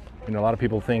 You know, a lot of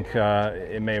people think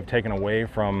it may have taken away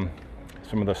from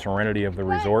some of the serenity of the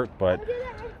resort, but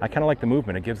I kind of like the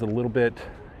movement. It gives it a little bit,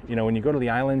 you know, when you go to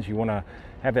the islands, you want to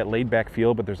have that laid back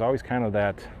feel, but there's always kind of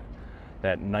that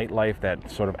nightlife, that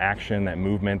sort of action, that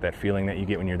movement, that feeling that you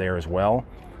get when you're there as well.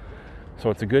 So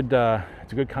it's a good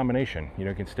combination. You know,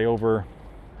 you can stay over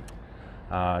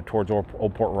towards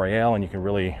Old Port Royale and you can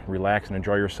really relax and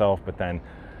enjoy yourself, but then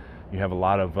you have a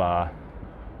lot of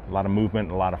movement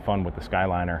and a lot of fun with the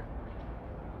Skyliner.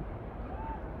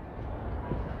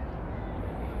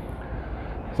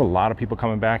 There's a lot of people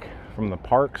coming back from the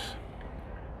parks,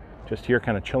 just here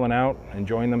kind of chilling out,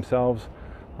 enjoying themselves.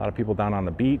 A lot of people down on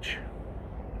the beach.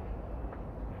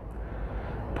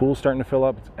 Pool's starting to fill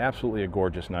up. It's absolutely a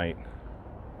gorgeous night.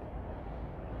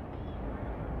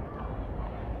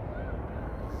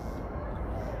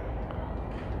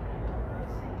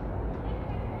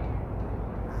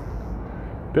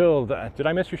 Bill, did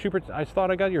I miss your super? I thought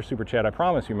I got your super chat. I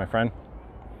promise you, my friend.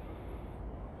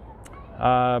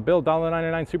 Bill,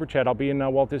 $1.99 super chat. I'll be in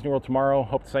Walt Disney World tomorrow.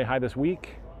 Hope to say hi this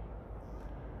week.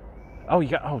 Oh,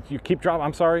 you keep dropping.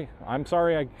 I'm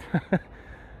sorry.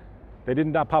 They did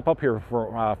not pop up here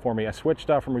for me. I switched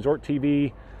from Resort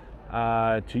TV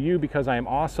to you because I am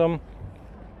awesome.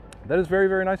 That is very,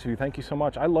 very nice of you. Thank you so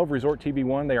much. I love Resort TV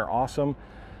 1. They are awesome.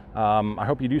 I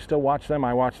hope you do still watch them.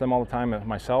 I watch them all the time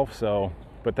myself, so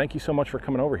But thank you so much for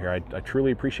coming over here. I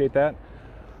truly appreciate that.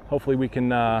 Hopefully we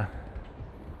can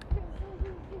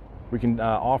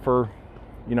offer,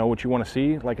 you know, what you want to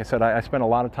see. Like I said, I spent a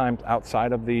lot of time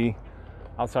outside of the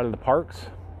parks.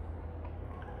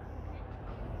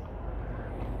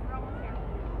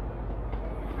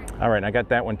 All right, I got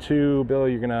that one too. Bill,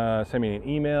 you're gonna send me an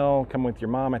email, come with your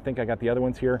mom. I think I got the other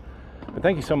ones here. But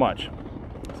thank you so much.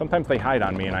 Sometimes they hide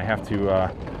on me and I have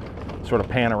to sort of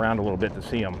pan around a little bit to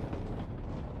see them.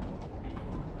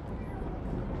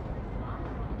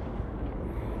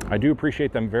 I do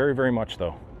appreciate them very, very much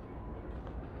though.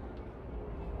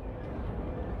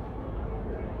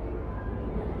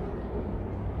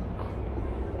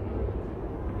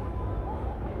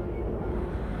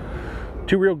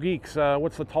 Two Real Geeks,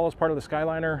 what's the tallest part of the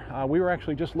Skyliner? We were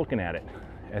actually just looking at it.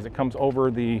 As it comes over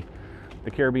the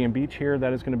Caribbean beach here,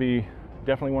 that is going to be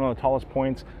definitely one of the tallest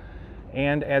points.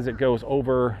 And as it goes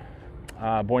over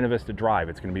Buena Vista Drive,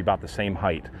 it's going to be about the same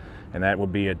height. And that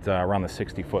would be at around the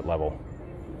 60-foot level.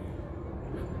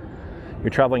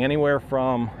 You're traveling anywhere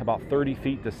from about 30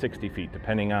 feet to 60 feet,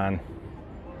 depending on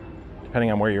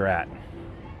where you're at.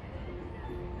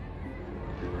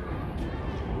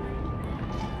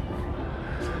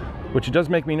 Which it does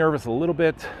make me nervous a little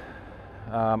bit.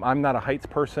 I'm not a heights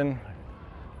person,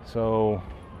 so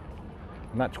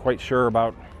I'm not quite sure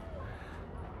about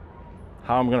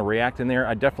how I'm going to react in there.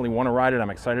 I definitely want to ride it. I'm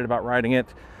excited about riding it.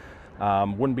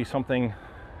 Wouldn't be something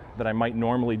that I might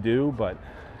normally do, but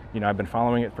you know, I've been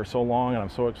following it for so long and I'm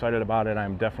so excited about it.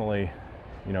 I'm definitely,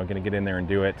 you know, going to get in there and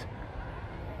do it.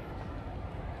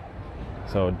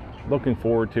 So looking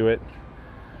forward to it.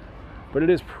 But it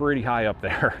is pretty high up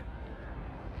there.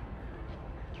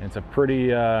 It's a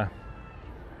pretty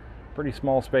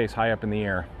small space high up in the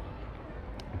air,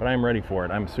 but I'm ready for it.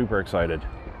 I'm super excited.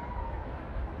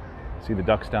 See the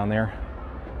ducks down there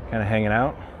kind of hanging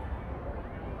out.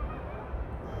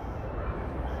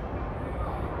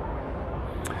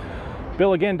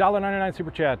 Bill, again, $1.99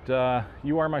 super chat.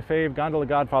 You are my fave, Gondola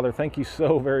Godfather. Thank you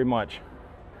so very much.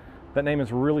 That name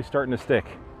is really starting to stick.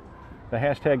 The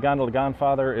hashtag Gondola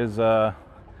Godfather is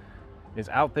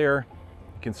out there.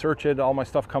 You can search it. All my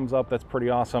stuff comes up. That's pretty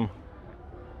awesome.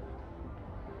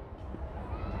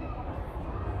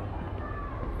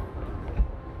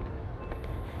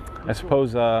 I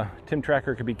suppose Tim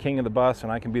Tracker could be king of the bus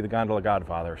and I can be the Gondola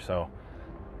Godfather. So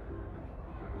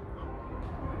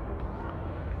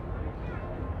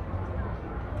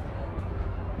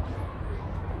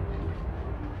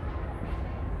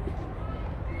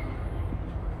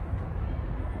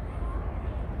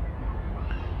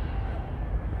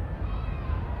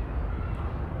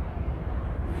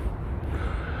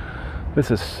this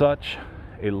is such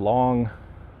a long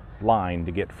line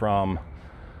to get from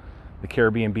the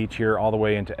Caribbean beach here all the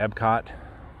way into Epcot.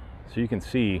 So you can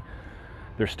see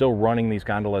they're still running these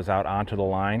gondolas out onto the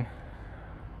line.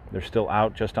 They're still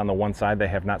out just on the one side. They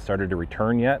have not started to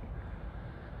return yet.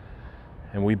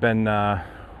 And we've been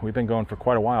going for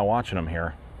quite a while watching them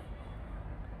here.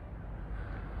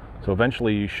 So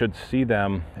eventually you should see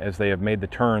them as they have made the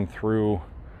turn through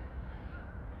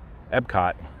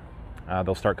Epcot.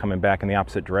 They'll start coming back in the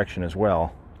opposite direction as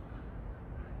well.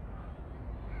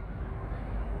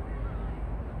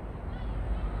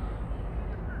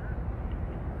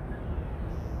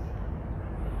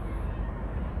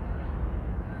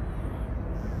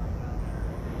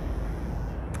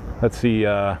 Let's see,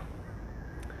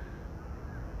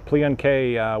 Pleon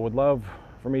K would love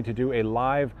for me to do a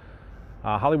live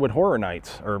Hollywood Horror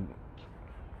Nights, or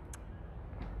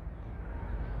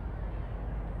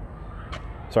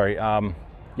sorry,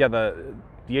 yeah, the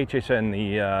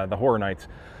HHN, the Horror Nights.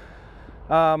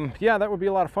 Yeah, that would be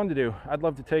a lot of fun to do. I'd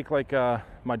love to take like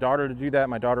my daughter to do that,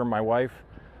 my daughter and my wife,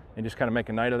 and just kind of make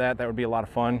a night of that. That would be a lot of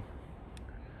fun.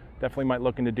 Definitely might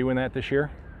look into doing that this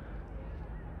year.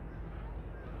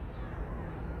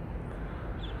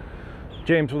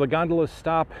 James, will the gondolas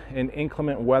stop in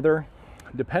inclement weather?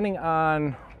 Depending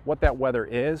on what that weather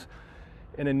is,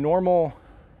 in a normal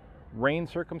rain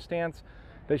circumstance,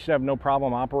 they should have no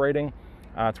problem operating.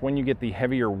 It's when you get the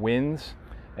heavier winds,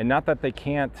 and not that they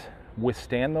can't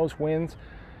withstand those winds.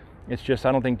 It's just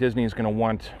I don't think Disney is going to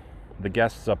want the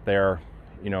guests up there,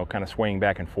 you know, kind of swaying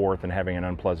back and forth and having an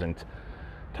unpleasant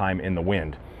time in the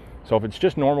wind. So if it's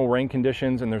just normal rain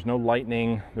conditions and there's no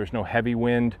lightning, there's no heavy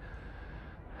wind,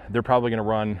 they're probably going to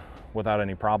run without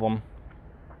any problem.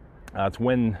 It's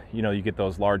when, you know, you get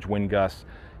those large wind gusts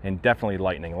and definitely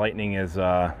lightning. Lightning is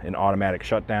an automatic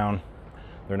shutdown.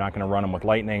 They're not going to run them with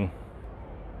lightning.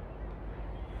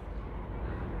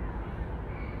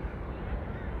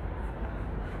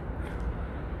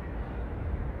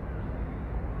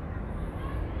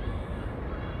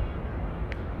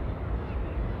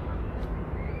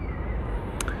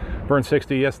 Burn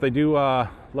 60, yes, they do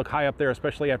look high up there,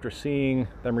 especially after seeing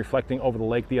them reflecting over the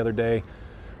lake the other day,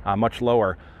 much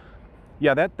lower.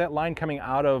 Yeah, that line coming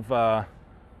out of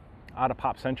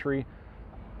Pop Century,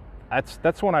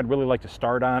 that's one I'd really like to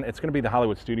start on. It's going to be the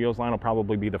Hollywood Studios line. Will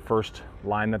probably be the first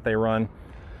line that they run,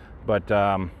 but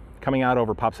coming out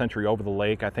over Pop Century over the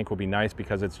lake, I think will be nice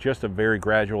because it's just a very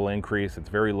gradual increase. It's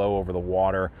very low over the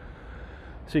water,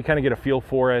 so you kind of get a feel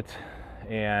for it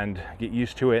and get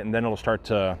used to it, and then it'll start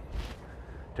to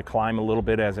climb a little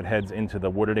bit as it heads into the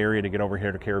wooded area to get over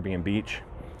here to Caribbean Beach.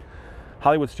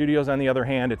 Hollywood Studios, on the other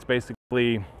hand, it's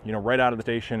basically, you know, right out of the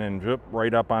station and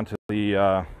right up onto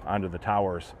the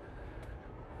towers.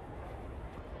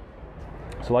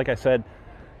 So like I said,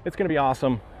 it's going to be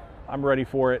awesome. I'm ready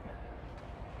for it.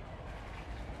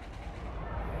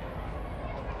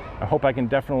 I hope I can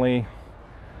definitely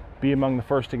be among the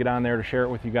first to get on there to share it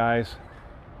with you guys.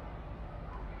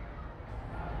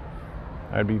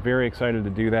 I'd be very excited to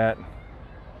do that.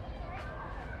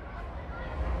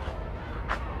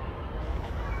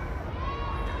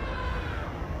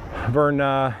 Vern,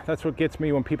 that's what gets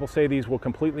me when people say these will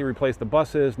completely replace the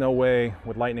buses. No way.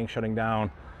 With lightning shutting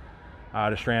down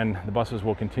to Strand, the buses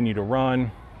will continue to run.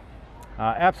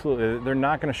 Absolutely, they're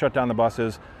not going to shut down the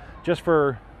buses. Just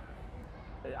for,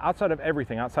 outside of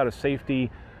everything, outside of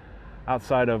safety,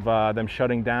 outside of them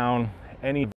shutting down,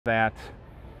 any of that,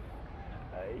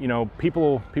 you know,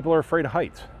 people are afraid of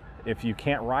heights. If you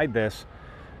can't ride this,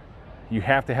 you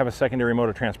have to have a secondary mode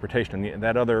of transportation. And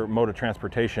that other mode of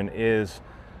transportation is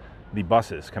the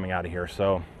buses coming out of here.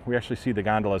 So we actually see the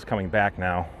gondolas coming back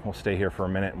now. We'll stay here for a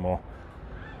minute and we'll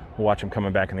watch them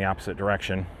coming back in the opposite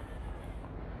direction.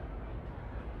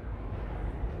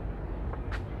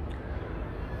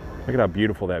 Look at how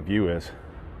beautiful that view is.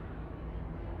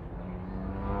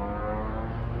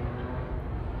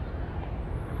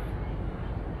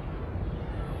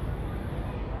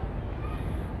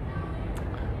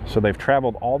 So they've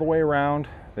traveled all the way around.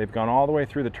 They've gone all the way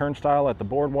through the turnstile at the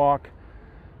boardwalk.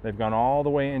 They've gone all the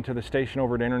way into the station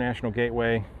over at International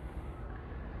Gateway.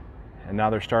 And now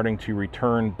they're starting to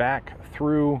return back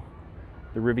through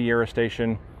the Riviera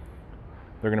station.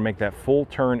 They're going to make that full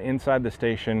turn inside the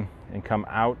station and come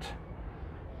out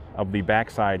of the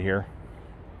backside here.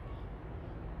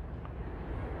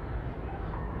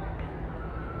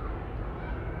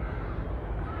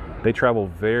 They travel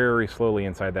very slowly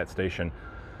inside that station.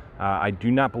 I do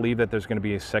not believe that there's going to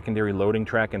be a secondary loading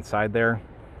track inside there.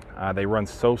 They run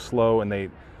so slow, and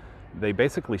they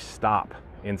basically stop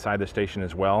inside the station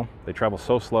as well. They travel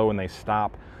so slow and they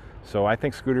stop. So I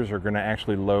think scooters are going to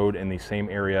actually load in the same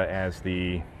area as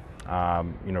the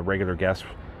regular guests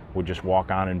would just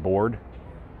walk on and board.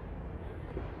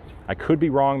 I could be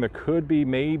wrong. There could be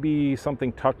maybe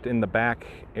something tucked in the back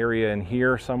area in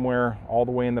here somewhere, all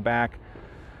the way in the back.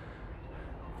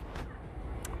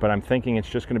 But I'm thinking it's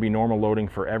just going to be normal loading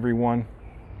for everyone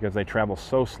because they travel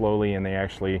so slowly, and I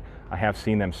have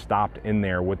seen them stopped in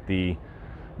there with the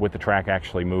track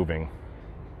actually moving,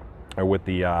 or with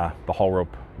the haul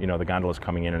rope, you know, the gondolas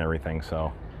coming in and everything.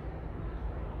 So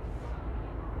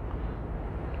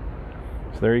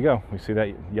there you go. We see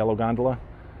that yellow gondola.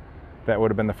 That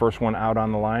would have been the first one out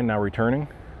on the line, now returning.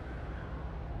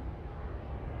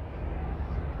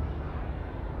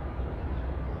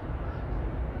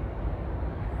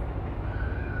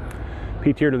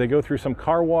 Pete here, do they go through some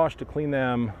car wash to clean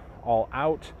them all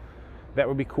out? That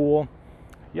would be cool.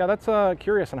 Yeah, that's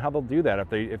curious on how they'll do that.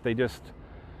 If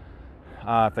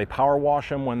they power wash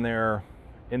them when they're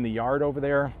in the yard over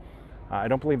there. I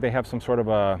don't believe they have some sort of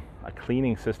a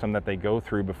cleaning system that they go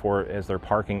through before, as they're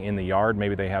parking in the yard.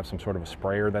 Maybe they have some sort of a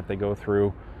sprayer that they go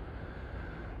through.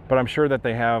 But I'm sure that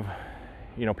they have,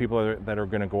 you know, people that are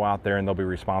going to go out there, and they'll be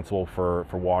responsible for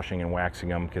washing and waxing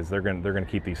them, because they're going to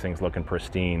keep these things looking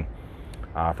pristine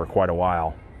for quite a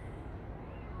while.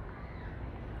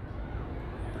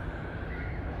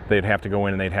 They'd have to go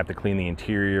in and they'd have to clean the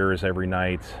interiors every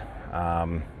night,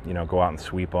 you know, go out and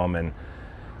sweep them, and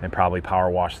probably power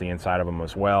wash the inside of them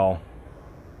as well.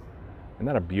 Isn't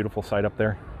that a beautiful sight up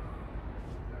there?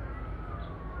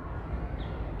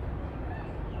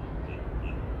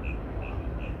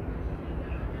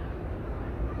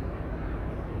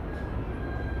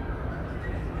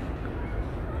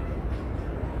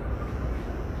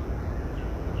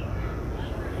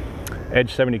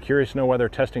 Edge 70, curious to know why they're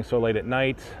testing so late at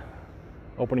night.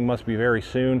 Opening must be very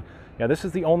soon. Yeah, this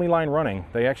is the only line running.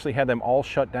 They actually had them all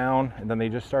shut down, and then they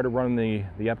just started running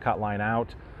the Epcot line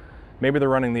out. Maybe they're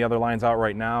running the other lines out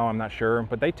right now, I'm not sure.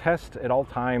 But they test at all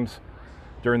times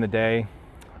during the day.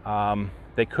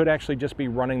 They could actually just be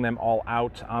running them all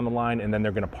out on the line, and then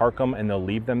they're going to park them and they'll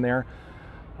leave them there.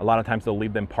 A lot of times they'll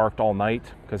leave them parked all night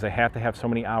because they have to have so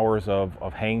many hours of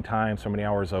hang time, so many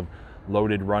hours of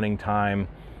loaded running time,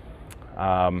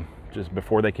 just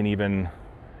before they can even,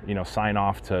 you know, sign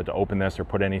off to open this or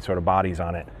put any sort of bodies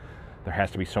on it. There has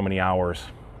to be so many hours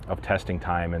of testing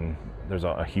time, and there's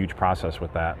a huge process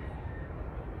with that.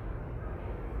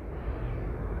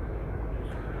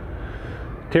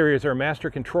 Terry, is there a master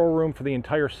control room for the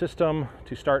entire system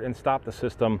to start and stop the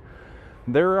system?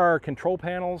 There are control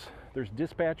panels, there's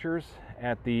dispatchers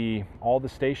at all the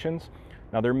stations.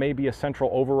 Now there may be a central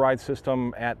override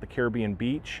system at the Caribbean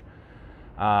Beach,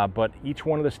 but each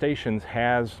one of the stations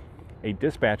has a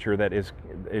dispatcher that is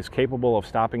capable of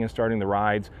stopping and starting the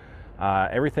rides.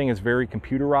 Everything is very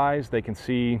computerized. They can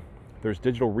see, there's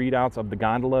digital readouts of the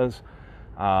gondolas,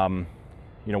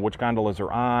 you know, which gondolas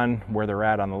are on, where they're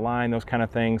at on the line, those kind of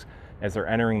things. As they're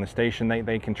entering the station,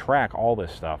 they can track all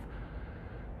this stuff.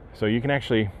 So you can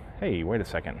actually, hey, wait a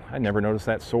second, I never noticed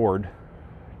that sword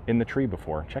in the tree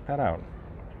before. Check that out.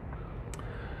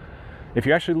 If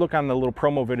you actually look on the little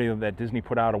promo video that Disney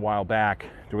put out a while back,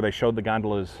 where they showed the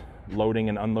gondolas loading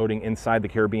and unloading inside the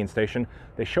Caribbean station,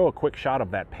 they show a quick shot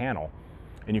of that panel,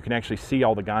 and you can actually see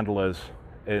all the gondolas,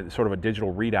 sort of a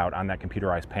digital readout on that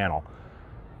computerized panel.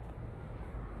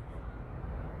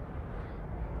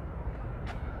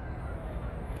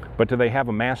 But do they have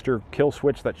a master kill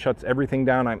switch that shuts everything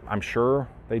down? I'm sure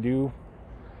they do,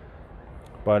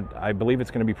 but I believe it's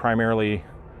going to be primarily,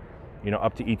 you know,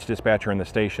 up to each dispatcher in the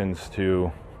stations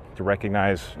to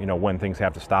recognize, you know, when things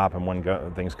have to stop and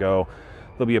when things go.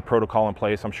 There'll be a protocol in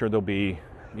place. I'm sure there'll be,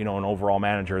 you know, an overall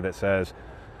manager that says,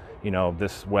 you know,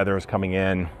 this weather is coming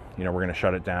in, you know, we're going to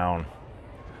shut it down.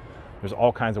 There's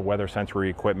all kinds of weather sensory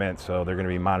equipment, so they're going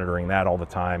to be monitoring that all the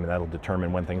time, and that'll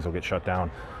determine when things will get shut down.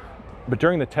 But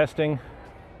during the testing,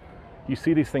 you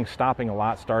see these things stopping a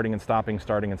lot, starting and stopping,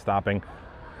 starting and stopping.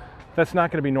 That's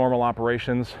not going to be normal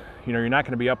operations. You know, you're not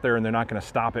going to be up there and they're not going to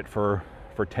stop it for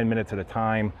 10 minutes at a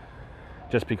time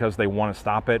just because they want to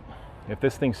stop it. If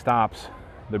this thing stops,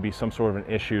 there'll be some sort of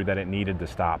an issue that it needed to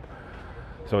stop.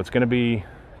 So it's going to be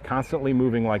constantly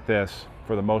moving like this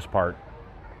for the most part.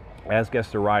 As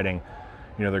guests are riding,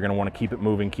 you know, they're going to want to keep it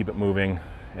moving, keep it moving.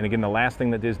 And again, the last thing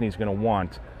that Disney's going to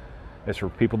want is for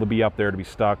people to be up there, to be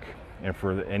stuck, and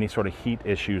for any sort of heat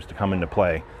issues to come into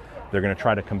play. They're going to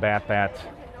try to combat that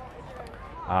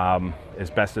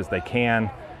as best as they can.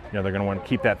 You know, they're going to want to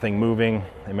keep that thing moving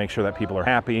and make sure that people are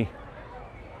happy.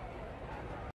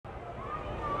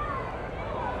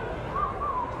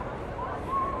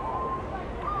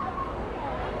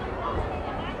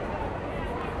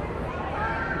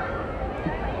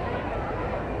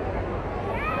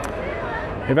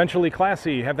 Eventually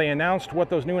Classy, have they announced what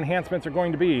those new enhancements are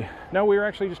going to be? No, we were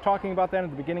actually just talking about that at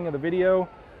the beginning of the video.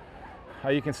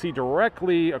 You can see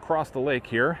directly across the lake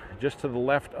here, just to the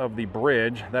left of the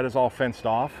bridge, that is all fenced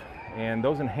off. And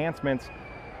those enhancements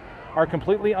are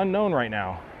completely unknown right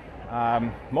now.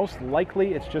 Most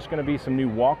likely it's just going to be some new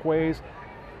walkways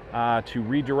to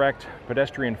redirect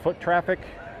pedestrian foot traffic.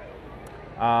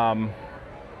 So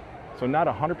not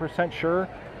 100% sure.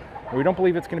 We don't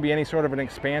believe it's going to be any sort of an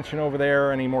expansion over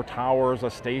there, any more towers, a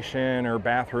station, or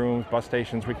bathrooms, bus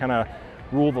stations. We kind of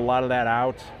ruled a lot of that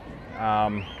out.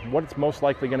 What it's most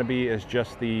likely going to be is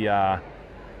just the a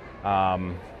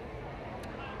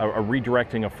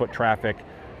redirecting of foot traffic,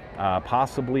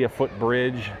 possibly a foot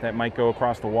bridge that might go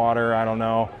across the water. I don't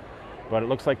know, but it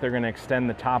looks like they're going to extend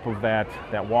the top of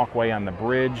that walkway on the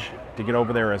bridge to get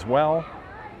over there as well.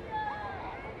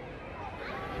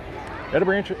 It'll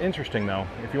be interesting though.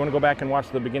 If you want to go back and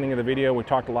watch the beginning of the video, we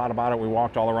talked a lot about it. We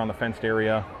walked all around the fenced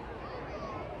area.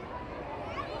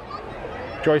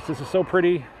 Joyce, this is so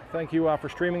pretty. Thank you for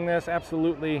streaming this.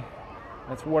 Absolutely.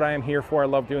 That's what I am here for. I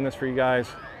love doing this for you guys.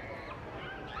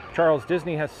 Charles,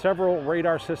 Disney has several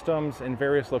radar systems in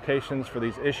various locations for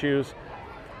these issues.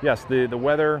 Yes, the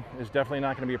weather is definitely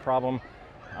not going to be a problem.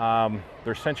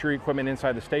 There's sensory equipment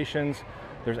inside the stations.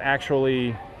 There's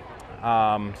actually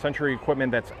sensory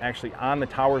equipment that's actually on the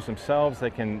towers themselves. They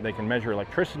can measure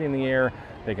electricity in the air.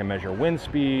 They can measure wind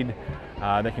speed.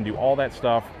 They can do all that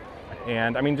stuff.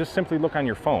 And I mean, just simply look on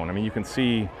your phone. I mean, you can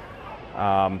see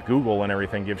Google and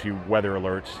everything gives you weather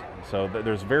alerts. So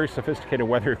there's very sophisticated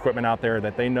weather equipment out there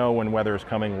that they know when weather is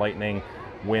coming, lightning,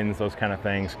 winds, those kind of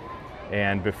things.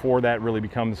 And before that really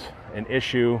becomes an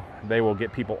issue, they will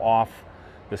get people off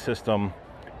the system.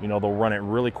 You know, they'll run it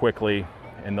really quickly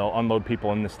and they'll unload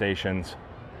people in the stations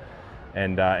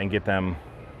and get them,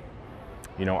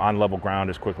 you know, on level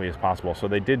ground as quickly as possible. So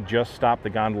they did just stop the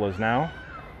gondolas now.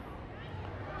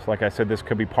 So like I said, this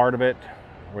could be part of it,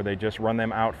 where they just run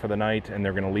them out for the night and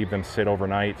they're going to leave them sit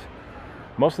overnight.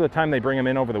 Most of the time they bring them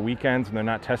in over the weekends and they're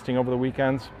not testing over the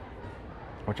weekends,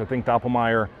 which I think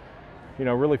Doppelmayr,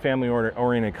 really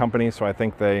family-oriented company, so I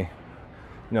think they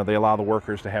allow the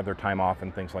workers to have their time off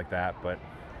and things like that. But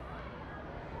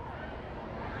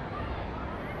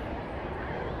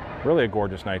really a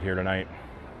gorgeous night here tonight.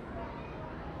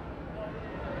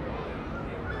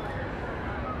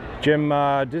 Jim,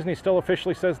 Disney still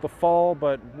officially says the fall,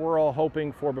 but we're all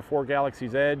hoping for before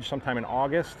Galaxy's Edge, sometime in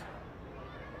August.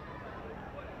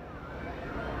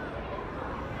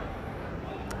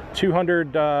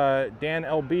 $200 Dan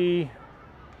LB,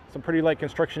 some pretty light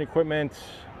construction equipment,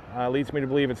 leads me to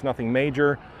believe it's nothing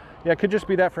major. Yeah, it could just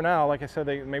be that for now. Like I said,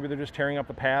 maybe they're just tearing up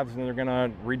the paths and they're gonna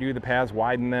redo the paths,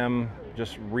 widen them,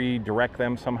 just redirect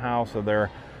them somehow so they're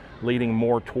leading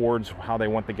more towards how they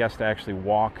want the guests to actually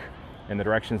walk in the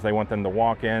directions they want them to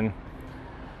walk in.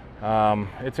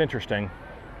 It's interesting.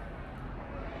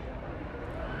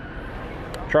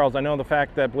 Charles, I know the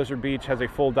fact that Blizzard Beach has a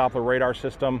full Doppler radar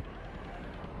system.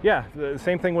 Yeah, the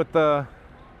same thing with the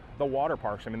water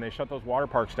parks. I mean, they shut those water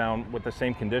parks down with the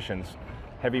same conditions.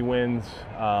 Heavy winds,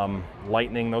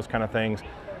 lightning, those kind of things.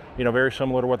 Very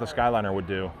similar to what the Skyliner would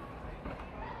do.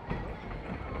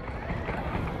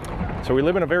 So we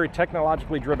live in a very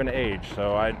technologically driven age,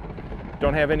 so I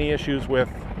don't have any issues with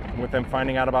them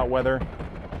finding out about weather.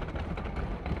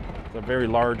 It's a very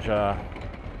large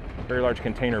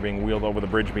container being wheeled over the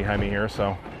bridge behind me here,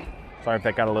 so sorry if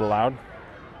that got a little loud.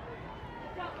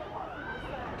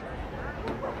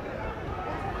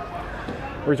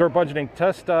 Resort budgeting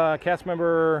test, cast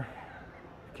member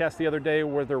cast the other day.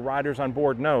 Were there riders on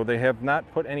board? No, they have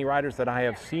not put any riders that I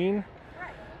have seen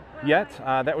yet.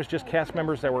 That was just cast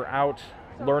members that were out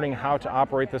learning how to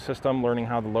operate the system, learning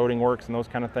how the loading works and those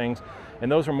kind of things.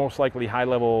 And those are most likely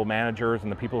high-level managers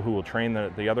and the people who will train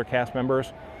the other cast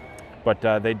members. But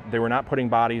they were not putting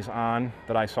bodies on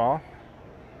that I saw.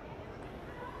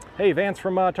 Hey, Vance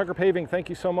from Tucker Paving, thank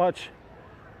you so much.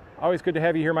 Always good to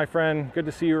have you here, my friend. Good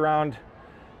to see you around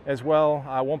as well.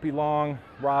 Won't be long.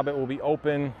 Rob, it will be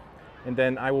open, and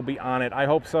then I will be on it. I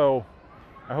hope so.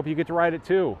 I hope you get to ride it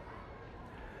too.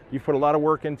 You've put a lot of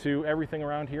work into everything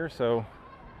around here, so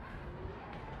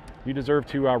you deserve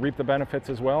to reap the benefits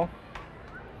as well.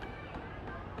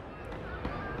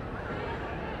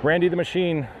 Randy the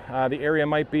Machine, the area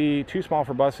might be too small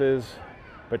for buses,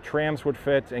 but trams would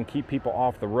fit and keep people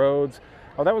off the roads.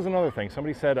 Oh, that was another thing.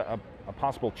 Somebody said a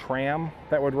possible tram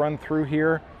that would run through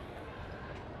here.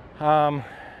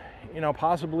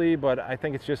 Possibly, but I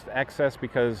think it's just excess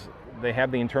because they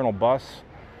have the internal bus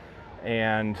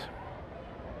and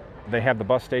they have the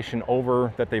bus station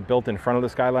over that they built in front of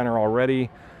the Skyliner already.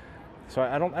 So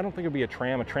I don't think it'd be a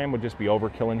tram. A tram would just be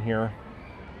overkill in here.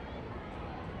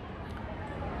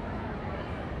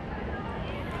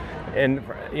 And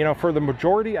for the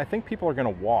majority, I think people are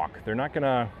going to walk. They're not going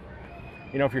to,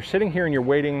 if you're sitting here and you're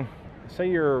waiting,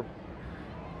 say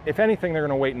if anything, they're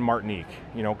going to wait in Martinique,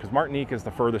 because Martinique is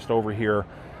the furthest over here.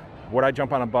 Would I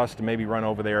jump on a bus to maybe run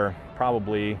over there?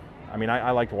 Probably. I mean, I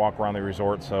like to walk around the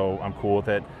resort, so I'm cool with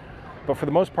it. But for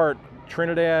the most part,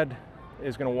 Trinidad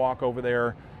is going to walk over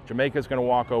there. Jamaica is going to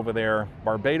walk over there.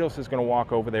 Barbados is going to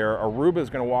walk over there. Aruba is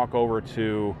going to walk over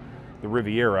to the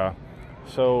Riviera.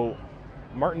 So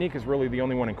Martinique is really the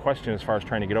only one in question as far as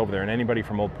trying to get over there, and anybody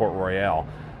from Old Port Royal.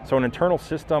 So an internal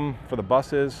system for the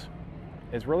buses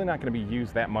is really not going to be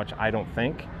used that much, I don't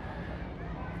think.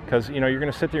 Because, you're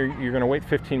going to sit there, you're going to wait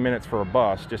 15 minutes for a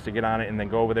bus just to get on it and then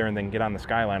go over there and then get on the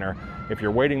Skyliner. If you're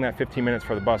waiting that 15 minutes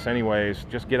for the bus anyways,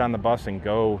 just get on the bus and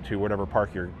go to whatever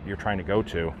park you're trying to go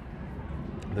to.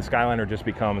 The Skyliner just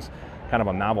becomes kind of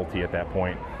a novelty at that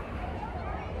point.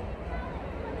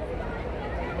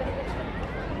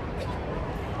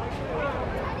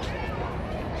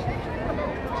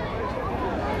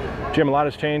 Jim, a lot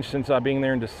has changed since being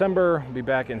there in December. I'll be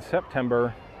back in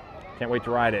September. Can't wait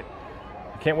to ride it.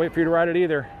 I can't wait for you to ride it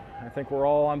either. I think we're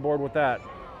all on board with that.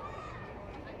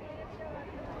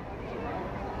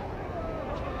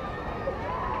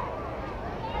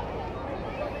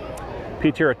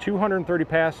 Pete here, a 230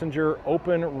 passenger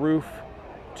open roof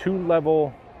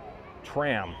 2-level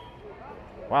tram.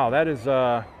 Wow, that is,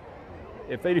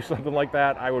 if they do something like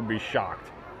that, I would be shocked.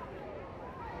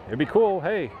 It'd be cool.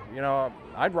 Hey,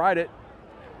 I'd ride it.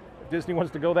 If Disney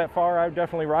wants to go that far, I'd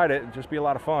definitely ride it. It'd just be a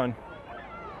lot of fun.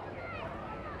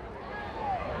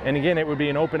 And again, it would be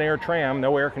an open air tram,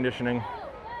 no air conditioning.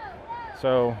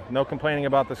 So no complaining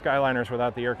about the Skyliners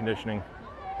without the air conditioning.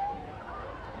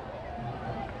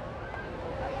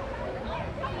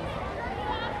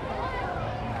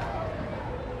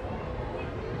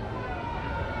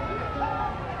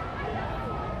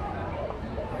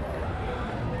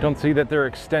 Don't see that they're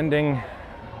extending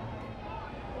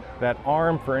that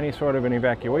arm for any sort of an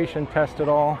evacuation test at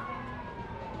all.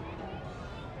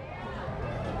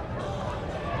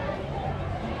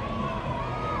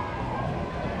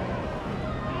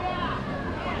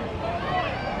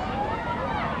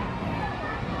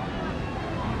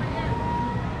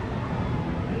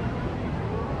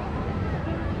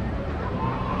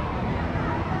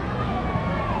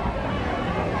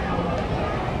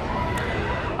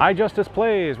 iJustice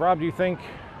Plays. Rob, do you think,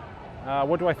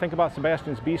 what do I think about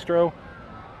Sebastian's Bistro?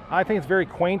 I think it's very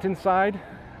quaint inside.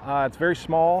 It's very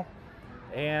small,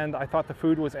 and I thought the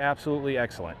food was absolutely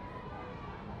excellent.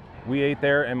 We ate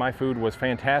there, and my food was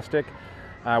fantastic.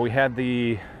 We had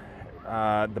the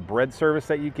bread service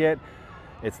that you get.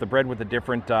 It's the bread with the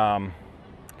different kind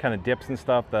of dips and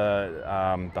stuff,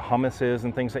 the hummuses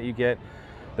and things that you get.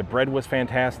 The bread was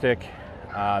fantastic.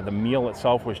 The meal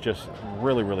itself was just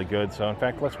really, really good. So in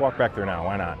fact, let's walk back there now.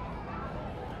 Why not?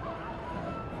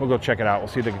 We'll go check it out. We'll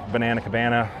see the Banana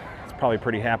Cabana. It's probably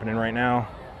pretty happening right now.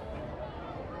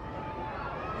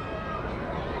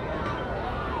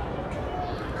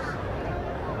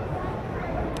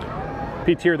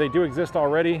 P-tier, they do exist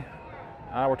already.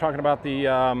 We're talking about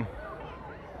the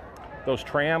those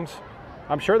trams.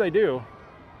 I'm sure they do.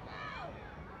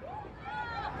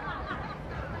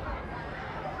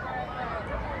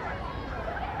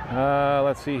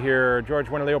 Let's see here. George,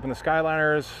 when do they open the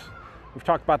Skyliners? We've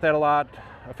talked about that a lot.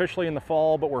 Officially in the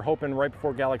fall, but we're hoping right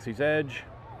before Galaxy's Edge.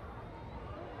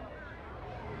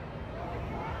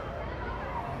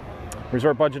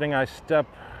 Resort budgeting,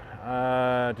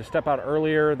 to step out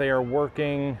earlier. They are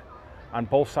working on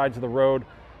both sides of the road.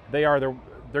 They're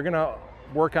gonna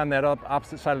work on that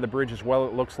opposite side of the bridge as well,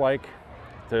 it looks like,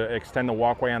 to extend the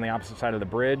walkway on the opposite side of the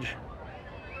bridge.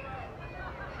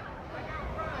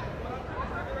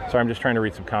 Sorry, I'm just trying to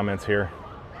read some comments here.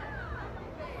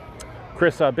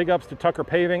 Chris, big ups to Tucker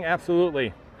Paving.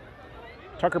 Absolutely.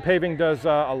 Tucker Paving does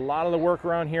a lot of the work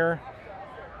around here.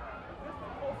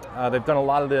 They've done a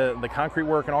lot of the concrete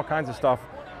work and all kinds of stuff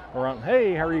around.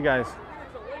 Hey, how are you guys?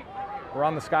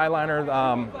 Around the Skyliner,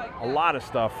 a lot of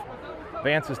stuff.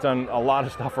 Vance has done a lot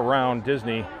of stuff around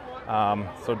Disney.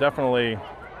 So definitely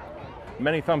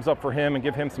many thumbs up for him, and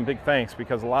give him some big thanks,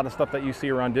 because a lot of stuff that you see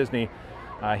around Disney,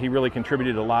 he really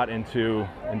contributed a lot into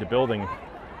building.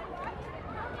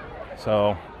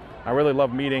 So I really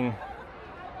love meeting,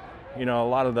 a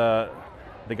lot of the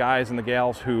guys and the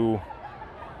gals who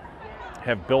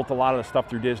have built a lot of the stuff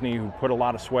through Disney, who put a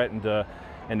lot of sweat into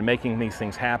making these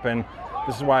things happen.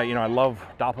 This is why, I love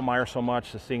Doppelmayr so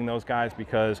much, to seeing those guys,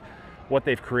 because what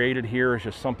they've created here is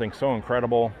just something so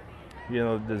incredible.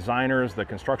 The designers, the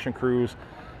construction crews,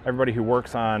 everybody who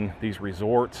works on these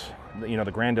resorts,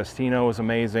 the Grand Destino is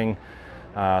amazing.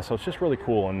 So it's just really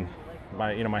cool, and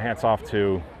my hat's off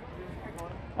to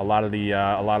a lot of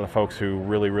the folks who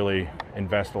really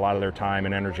invest a lot of their time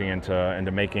and energy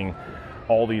into making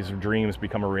all these dreams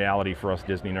become a reality for us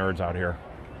Disney nerds out here.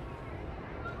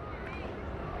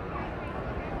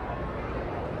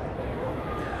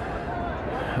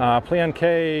 Plan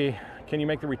K, can you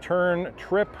make the return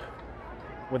trip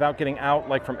without getting out,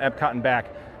 like from Epcot and back?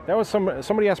 That was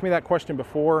somebody asked me that question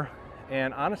before,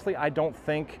 and honestly, I don't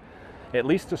think, at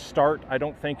least to start, I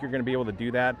don't think you're going to be able to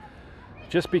do that,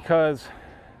 just because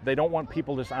they don't want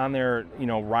people just on there,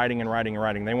 riding.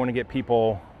 They want to get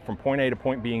people from point A to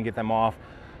point B and get them off,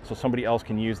 so somebody else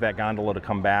can use that gondola to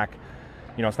come back.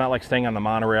 It's not like staying on the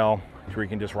monorail where you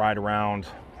can just ride around.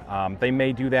 They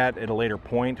may do that at a later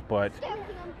point, but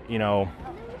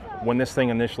when this thing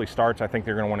initially starts, I think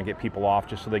they're going to want to get people off,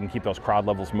 just so they can keep those crowd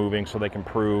levels moving, so they can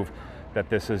prove that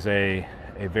this is a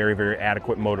very, very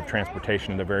adequate mode of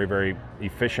transportation, and a very, very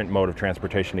efficient mode of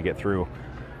transportation to get through.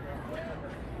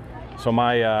 So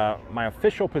my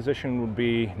official position would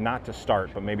be not to start,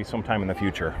 but maybe sometime in the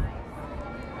future.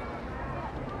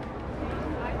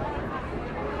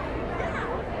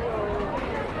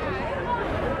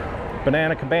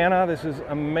 Banana Cabana, this is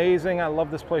amazing. I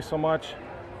love this place so much.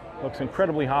 Looks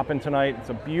incredibly hopping tonight. It's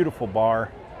a beautiful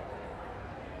bar.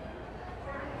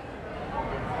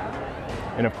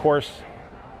 And of course,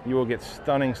 you will get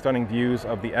stunning views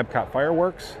of the Epcot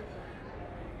fireworks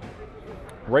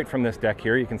right from this deck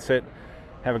here. You can sit,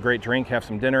 have a great drink, have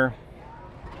some dinner,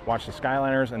 watch the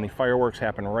Skyliners, and the fireworks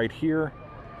happen right here.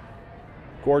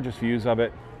 Gorgeous views of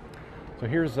it. So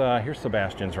here's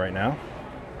Sebastian's right now.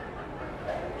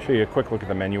 Show you a quick look at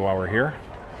the menu while we're here.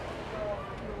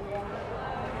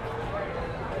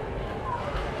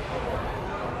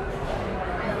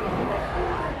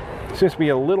 Seems to be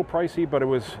a little pricey, but it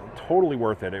was totally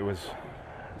worth it. It was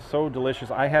so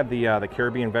delicious. I had the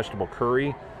Caribbean vegetable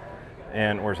curry,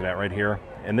 and where's it at? Right here.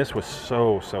 And this was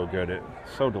so good. It's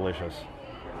so delicious.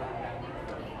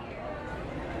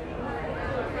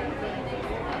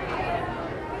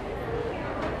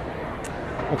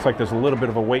 Looks like there's a little bit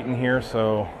of a wait in here,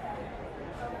 so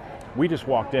we just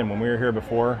walked in. When we were here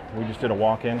before, we just did a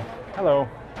walk-in. Hello.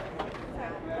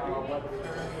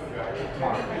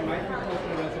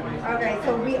 Okay,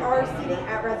 so we are sitting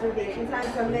at reservation time,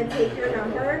 so I'm going to take your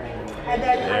number, and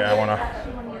then Yeah, I want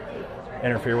to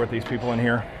interfere with these people in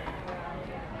here.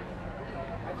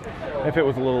 If it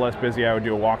was a little less busy, I would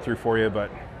do a walkthrough for you, but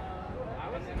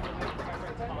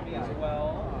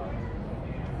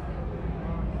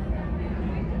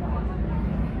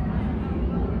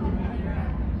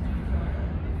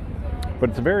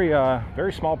it's a very,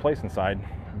 very small place inside.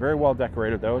 Very well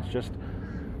decorated, though. It's just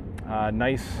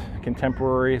nice,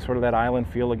 contemporary, sort of that island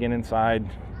feel again inside.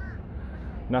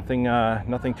 Nothing,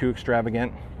 nothing too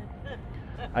extravagant.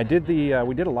 We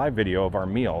did a live video of our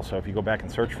meal, so if you go back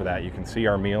and search for that, you can see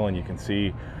our meal and you can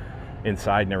see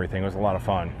inside and everything. It was a lot of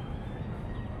fun.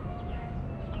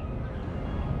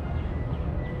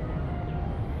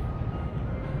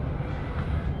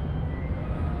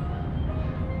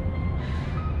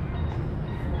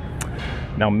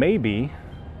 Now maybe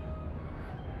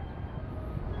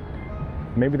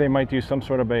they might do some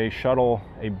sort of a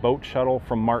boat shuttle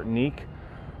from Martinique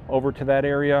over to that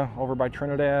area over by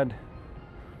Trinidad.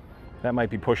 That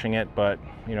might be pushing it, but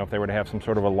you know, if they were to have some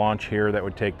sort of a launch here that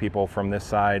would take people from this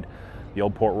side, the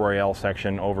old Port Royal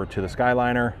section, over to the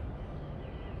Skyliner.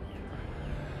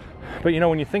 But you know,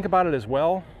 when you think about it as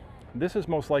well, this is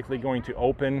most likely going to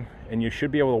open and you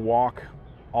should be able to walk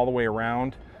all the way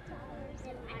around.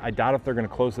 I doubt if they're going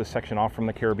to close this section off from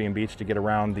the Caribbean beach to get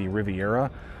around the Riviera.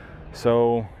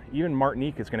 So even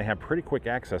Martinique is going to have pretty quick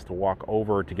access to walk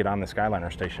over to get on the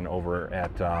Skyliner station over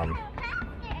at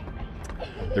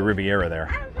the Riviera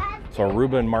there. So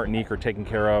Aruba and Martinique are taken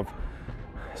care of.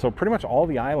 So pretty much all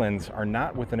the islands are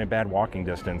not within a bad walking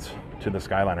distance to the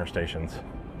Skyliner stations.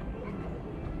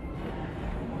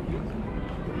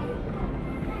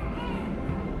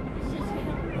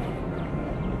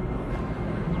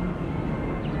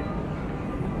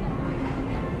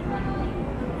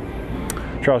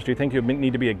 Charles, do you think you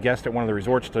need to be a guest at one of the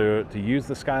resorts to use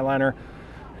the Skyliner?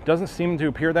 It doesn't seem to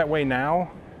appear that way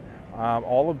now.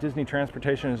 All of Disney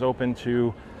transportation is open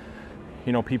to,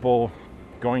 you know, people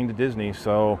going to Disney,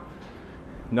 so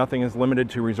nothing is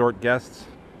limited to resort guests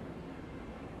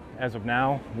as of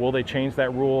now. Will they change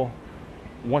that rule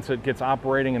once it gets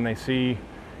operating and they see,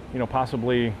 you know,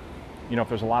 possibly, you know, if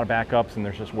there's a lot of backups and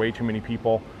there's just way too many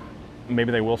people,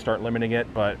 maybe they will start limiting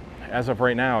it. But as of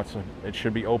right now, it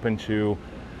should be open to,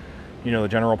 you know, the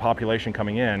general population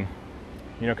coming in,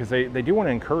 you know, because they do want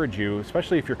to encourage you,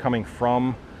 especially if you're coming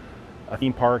from a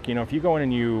theme park. You know, if you go in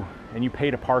and you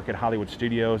pay to park at Hollywood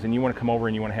Studios and you want to come over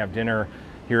and you want to have dinner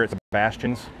here at the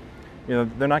Bastions, you know,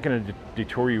 they're not going to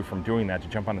deter you from doing that to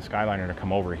jump on the Skyliner to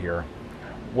come over here.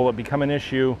 Will it become an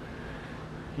issue?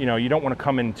 You know, you don't want to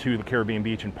come into the Caribbean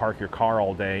beach and park your car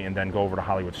all day and then go over to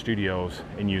Hollywood Studios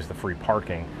and use the free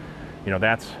parking. You know,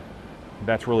 that's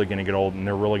really going to get old, and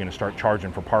they're really going to start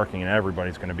charging for parking, and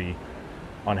everybody's going to be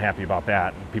unhappy about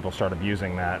that. People start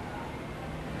abusing that.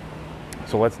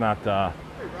 So let's not.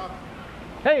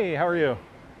 Hey, how are you?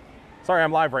 Sorry,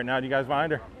 I'm live right now. Do you guys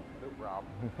mind? Or? No problem.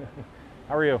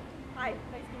 How are you? Hi,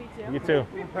 nice to meet you. You too.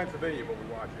 We're in Pennsylvania, but we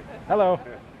watch it. Hello.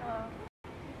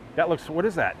 That looks. What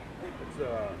is that? It's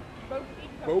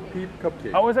Bo Peep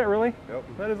Cupcake. Oh, is that really? Yep.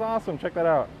 That is awesome. Check that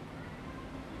out.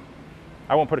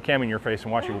 I won't put a cam in your face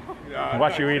and watch you eat it.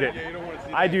 Yeah, you don't want to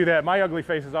see I that. do that. My ugly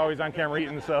face is always on camera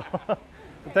eating, so. But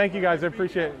thank you guys. I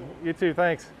appreciate it. You too.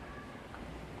 Thanks.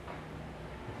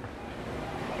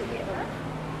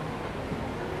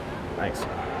 Thanks.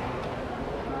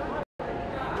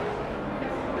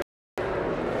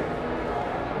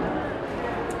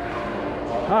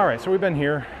 All right, so we've been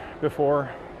here before.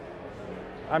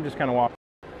 I'm just kind of walking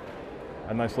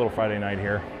a nice little Friday night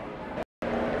here.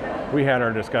 We had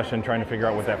our discussion trying to figure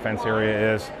out what that fence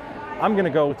area is. I'm going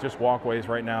to go with just walkways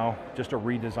right now, just a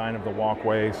redesign of the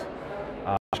walkways.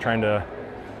 Just trying to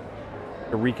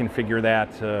reconfigure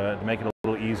that to make it a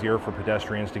little easier for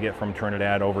pedestrians to get from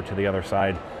Trinidad over to the other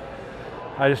side.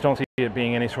 I just don't see it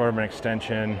being any sort of an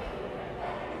extension,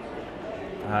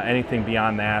 anything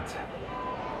beyond that.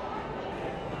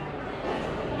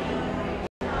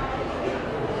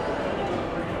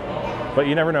 But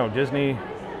you never know. Disney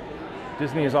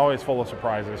is always full of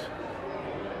surprises.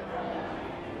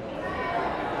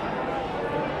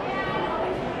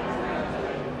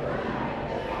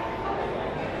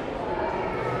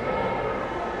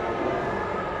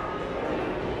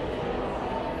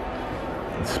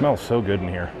 It smells so good in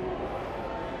here.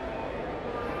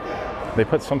 They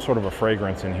put some sort of a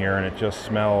fragrance in here and it just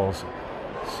smells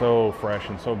so fresh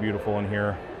and so beautiful in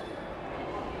here.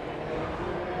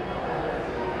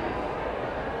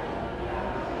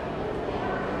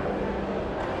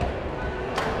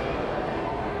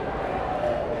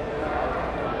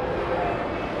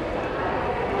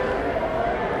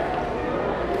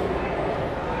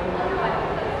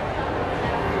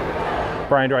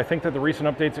 Brian, do I think that the recent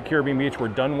updates at Caribbean Beach were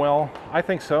done well? I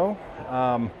think so.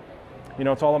 You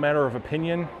know, it's all a matter of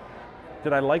opinion.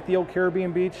 Did I like the old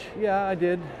Caribbean Beach? Yeah, I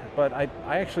did. But I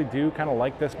actually do kind of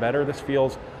like this better. This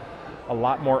feels a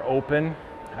lot more open.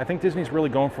 I think Disney's really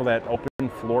going for that open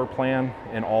floor plan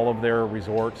in all of their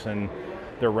resorts and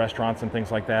their restaurants and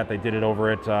things like that. They did it over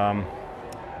at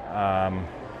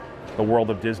the World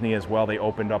of Disney as well. They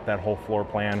opened up that whole floor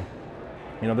plan.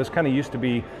 You know, this kind of used to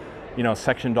be, you know,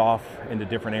 sectioned off into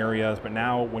different areas, but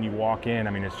now when you walk in, I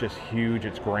mean, it's just huge,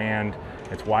 it's grand,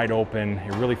 it's wide open.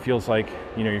 It really feels like,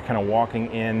 you know, you're kind of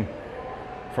walking in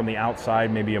from the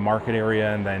outside, maybe a market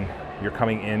area, and then you're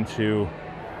coming into,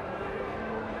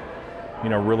 you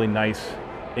know, really nice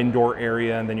indoor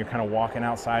area, and then you're kind of walking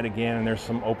outside again, and there's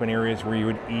some open areas where you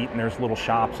would eat, and there's little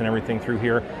shops and everything through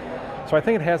here. So I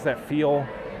think it has that feel,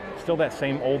 still that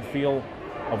same old feel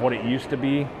of what it used to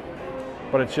be,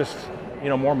 but it's just, you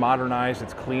know, more modernized,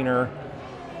 it's cleaner.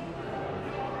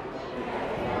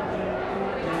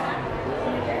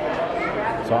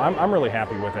 So I'm really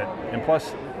happy with it. And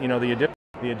plus, you know, the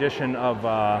addition of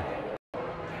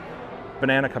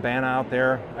Banana Cabana out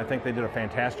there, I think they did a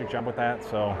fantastic job with that.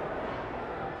 So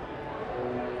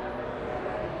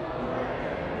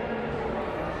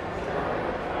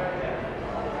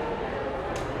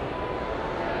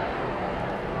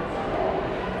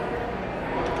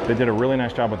they did a really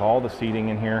nice job with all the seating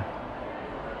in here,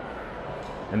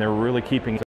 and they're really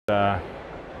keeping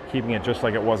it just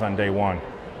like it was on day one.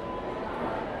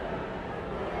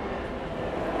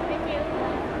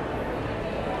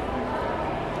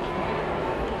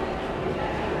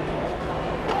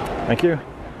 Thank you.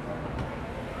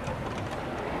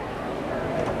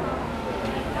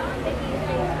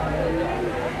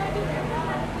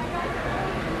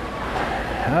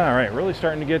 All right, really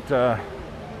starting to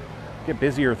get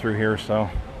busier through here, so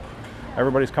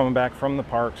everybody's coming back from the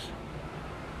parks.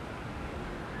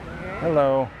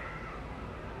 Hello.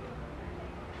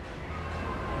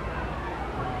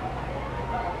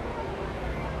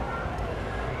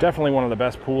 Definitely one of the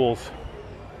best pools,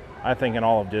 I think, in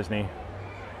all of Disney.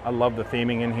 I love the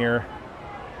theming in here.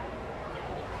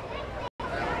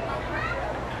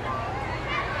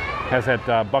 Has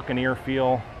that Buccaneer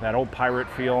feel, that old pirate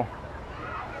feel.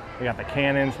 They got the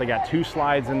cannons, they got 2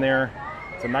 slides in there.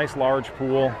 It's a nice large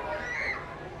pool.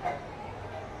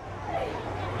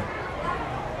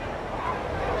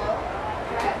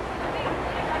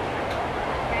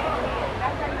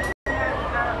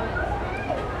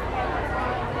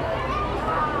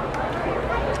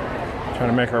 Trying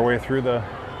to make our way through the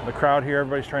crowd here.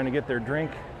 Everybody's trying to get their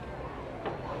drink.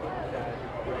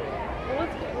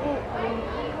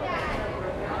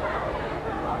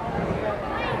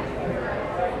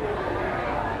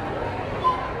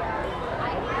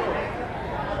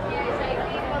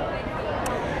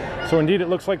 So indeed, it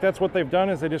looks like that's what they've done,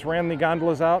 is they just ran the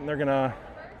gondolas out and they're gonna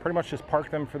pretty much just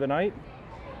park them for the night.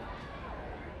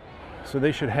 So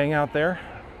they should hang out there.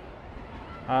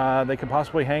 They could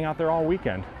possibly hang out there all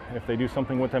weekend. If they do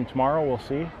something with them tomorrow, we'll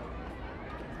see.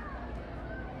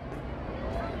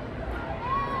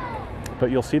 But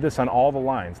you'll see this on all the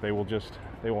lines. They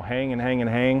will hang and hang and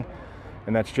hang,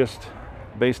 and that's just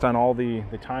based on all the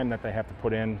time that they have to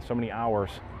put in, so many hours.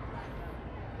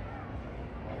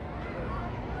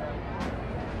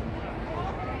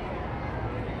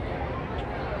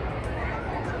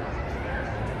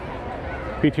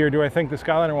 Pete here, do I think the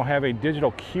Skyliner will have a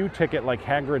digital queue ticket like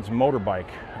Hagrid's motorbike?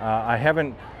 I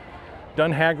haven't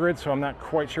done Hagrid, so I'm not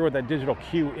quite sure what that digital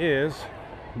queue is,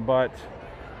 but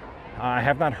I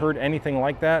have not heard anything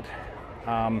like that.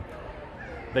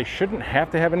 They shouldn't have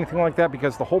to have anything like that,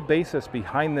 because the whole basis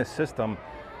behind this system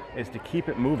is to keep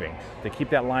it moving, to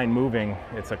keep that line moving.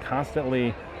 It's you're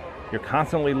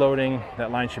constantly loading,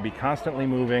 that line should be constantly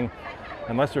moving,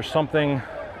 unless there's something,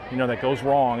 you know, that goes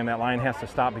wrong and that line has to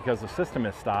stop because the system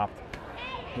is stopped.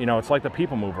 You know, it's like the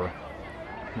people mover.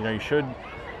 You know, you should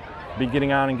be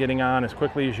getting on as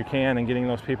quickly as you can and getting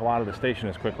those people out of the station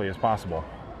as quickly as possible.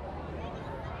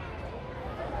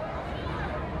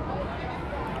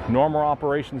 Normal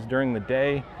operations during the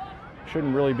day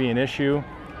shouldn't really be an issue.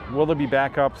 Will there be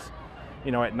backups,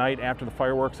 you know, at night after the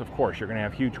fireworks? Of course, you're going to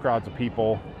have huge crowds of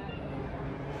people.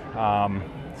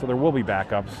 So there will be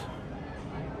backups,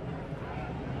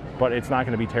 but it's not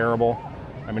going to be terrible.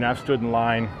 I mean, I stood in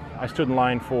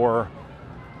line for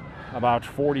about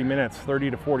 40 minutes,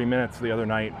 30 to 40 minutes the other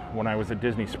night when I was at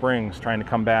Disney Springs trying to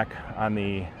come back on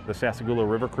the Sassagoula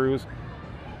River cruise.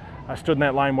 I stood in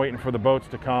that line waiting for the boats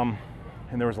to come,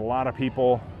 and there was a lot of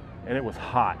people, and it was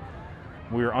hot.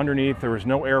 We were underneath, there was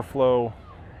no airflow,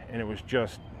 and it was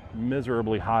just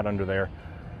miserably hot under there.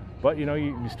 But you know,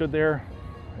 you stood there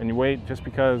and you wait just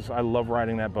because I love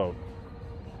riding that boat.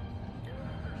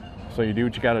 So you do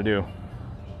what you got to do.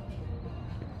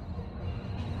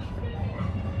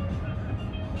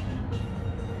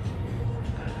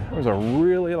 There's a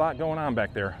really lot going on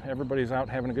back there. Everybody's out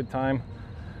having a good time.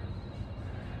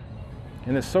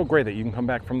 And it's so great that you can come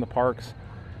back from the parks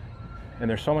and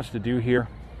there's so much to do here.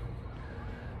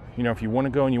 You know, if you want to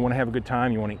go and you want to have a good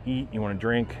time, you want to eat, you want to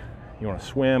drink, you want to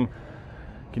swim, you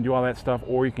can do all that stuff,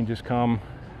 or you can just come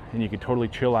and you can totally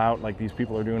chill out like these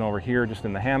people are doing over here, just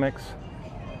in the hammocks.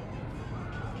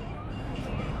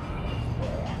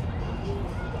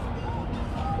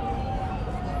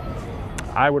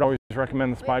 I would always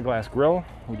recommend the Spyglass Grill.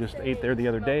 We just ate there the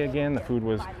other day again. The food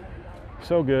was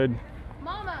so good.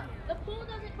 Mama, the pool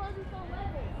doesn't close until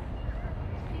 11.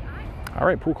 All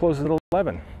right, pool closes at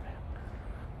 11.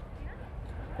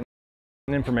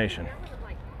 And information.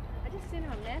 I just sent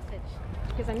him a message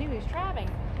because I knew he was traveling.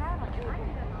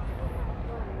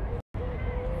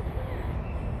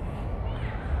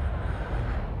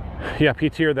 Yeah,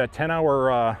 Pete's here. That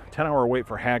 10-hour wait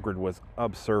for Hagrid was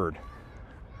absurd.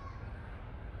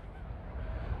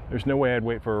 There's no way I'd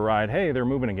wait for a ride. Hey, they're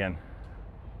moving again.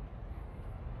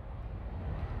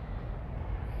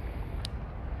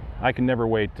 I can never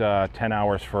wait 10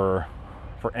 hours for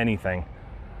anything.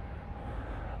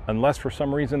 Unless for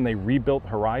some reason they rebuilt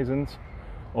Horizons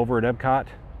over at Epcot,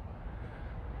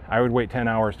 I would wait 10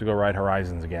 hours to go ride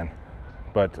Horizons again.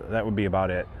 But that would be about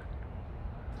it.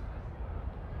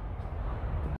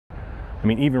 I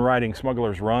mean, even riding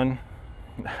Smuggler's Run,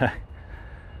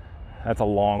 that's a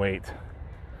long wait.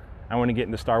 I want to get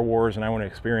into Star Wars and I want to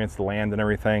experience the land and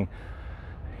everything.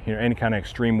 You know, any kind of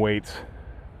extreme waits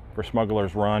for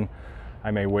Smuggler's Run,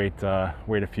 I may wait a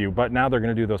few. But now they're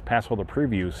going to do those pass holder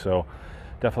previews, so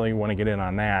definitely want to get in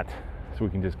on that so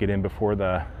we can just get in before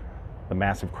the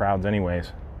massive crowds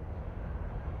anyways.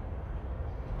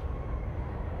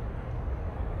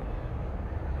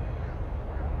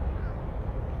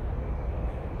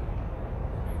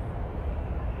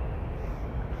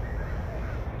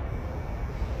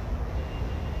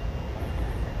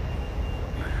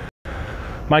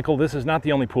 Michael, this is not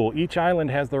the only pool. Each island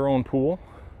has their own pool.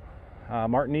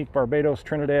 Martinique, Barbados,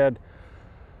 Trinidad,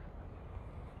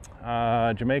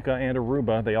 Jamaica, and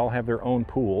Aruba, they all have their own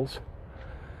pools.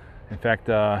 In fact,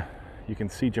 you can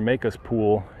see Jamaica's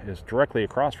pool is directly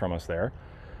across from us there.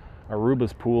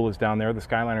 Aruba's pool is down there. The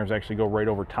Skyliners actually go right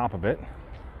over top of it.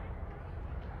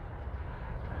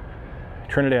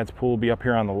 Trinidad's pool will be up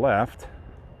here on the left.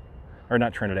 Or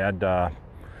not Trinidad,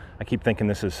 I keep thinking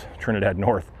this is Trinidad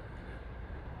North.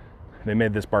 They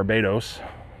made this Barbados.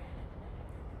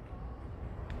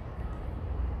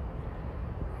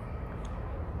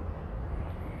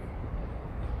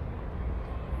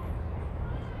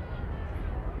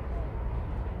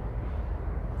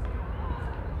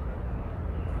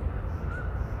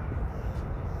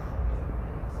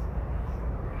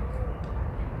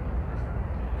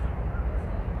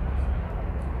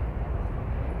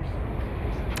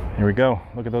 Here we go.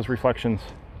 Look at those reflections.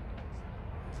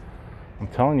 I'm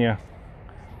telling you,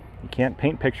 you can't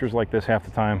paint pictures like this half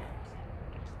the time.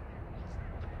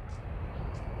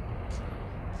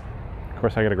 Of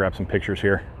course, I gotta grab some pictures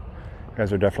here. You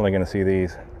guys are definitely gonna see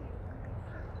these.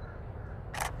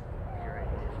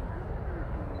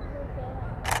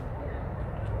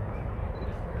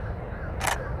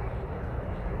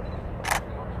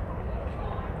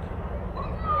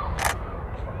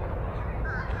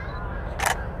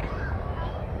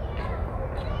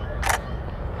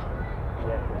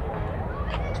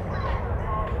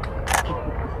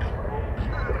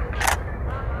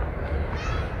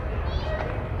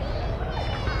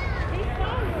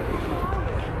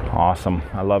 Awesome,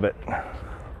 I love it.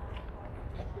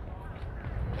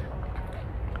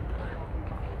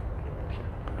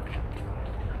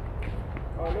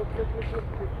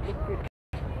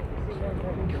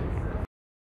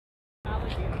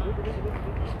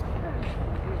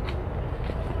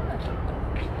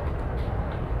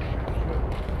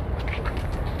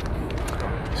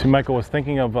 See, Michael was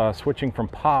thinking of switching from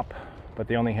Pop, but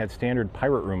they only had standard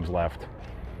pirate rooms left.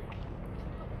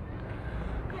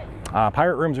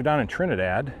 Pirate rooms are down in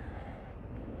Trinidad,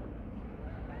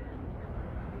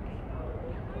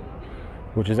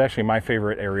 which is actually my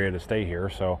favorite area to stay here,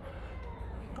 so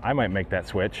I might make that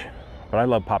switch. But I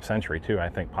love Pop Century too. I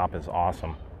think Pop is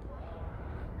awesome.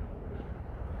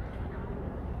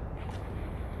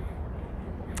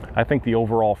 I think the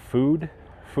overall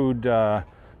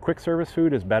quick service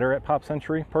food is better at Pop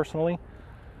Century, personally.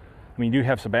 I mean, you do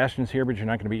have Sebastian's here, but you're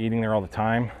not going to be eating there all the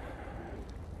time.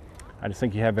 I just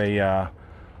think you have a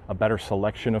better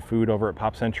selection of food over at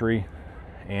Pop Century,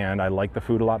 and I like the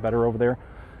food a lot better over there,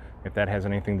 if that has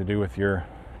anything to do with your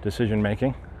decision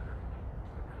making.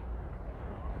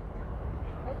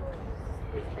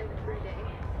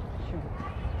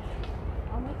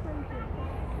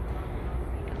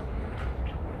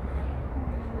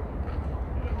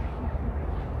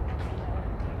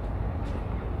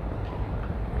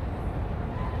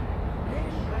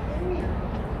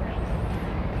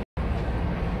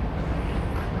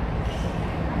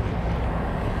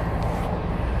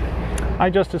 Hi,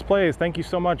 Justice Plays. Thank you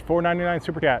so much. $4.99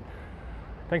 Super Chat.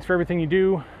 Thanks for everything you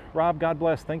do. Rob, God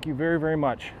bless. Thank you very, very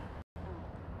much.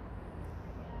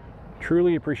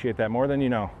 Truly appreciate that more than you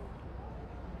know.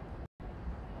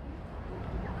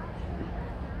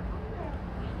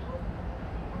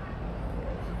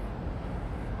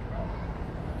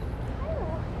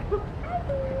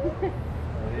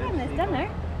 Having this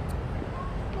dinner.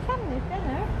 Just having this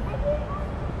dinner.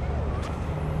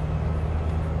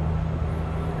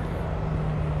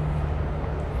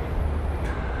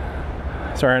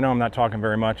 Sorry, I know I'm not talking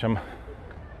very much. I'm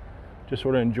just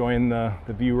sort of enjoying the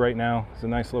view right now. It's a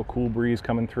nice little cool breeze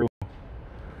coming through.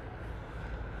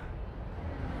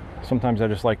 Sometimes I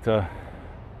just like to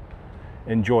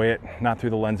enjoy it, not through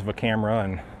the lens of a camera,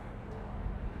 and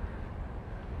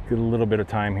get a little bit of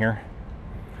time here.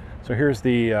 So here's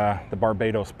the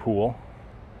Barbados pool.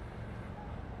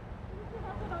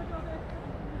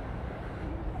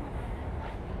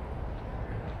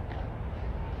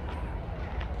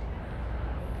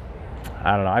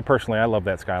 I don't know, I love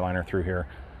that Skyliner through here.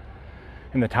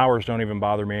 And the towers don't even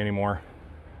bother me anymore.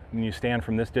 When you stand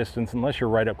from this distance, unless you're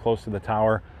right up close to the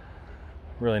tower,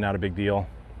 really not a big deal.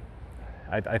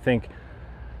 I think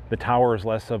the tower is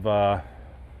less of a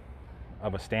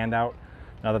standout.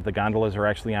 Now that the gondolas are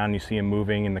actually on, you see them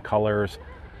moving in the colors.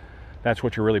 That's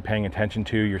what you're really paying attention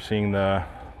to. You're seeing the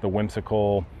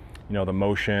whimsical, you know, the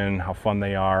motion, how fun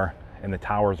they are, and the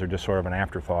towers are just sort of an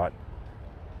afterthought.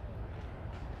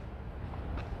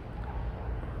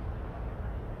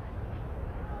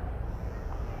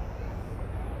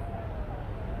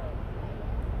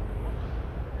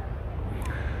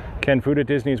 Ken, food at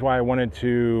Disney is why I wanted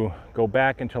to go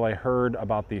back until I heard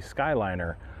about the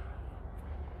Skyliner.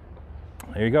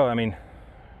 There you go. I mean,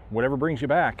 whatever brings you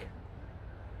back.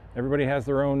 Everybody has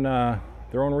their own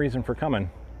reason for coming.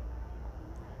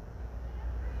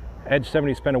 Edge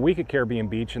 70 spent a week at Caribbean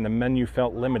Beach and the menu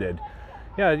felt limited.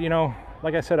 Yeah, you know,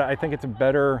 like I said, I think it's a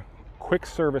better quick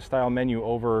service style menu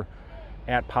over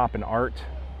at Pop and Art.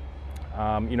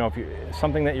 You know, if you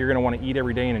something that you're going to want to eat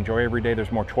every day and enjoy every day,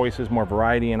 there's more choices, more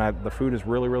variety, and the food is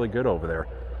really, really good over there.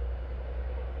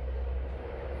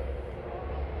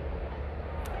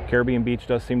 Caribbean Beach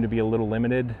does seem to be a little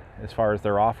limited as far as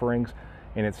their offerings,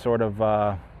 and it's sort of,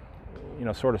 you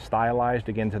know, sort of stylized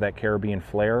again to that Caribbean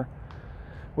flair,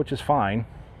 which is fine.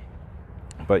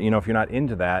 But you know, if you're not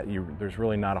into that, there's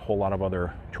really not a whole lot of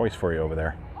other choice for you over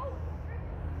there.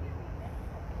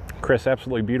 Chris,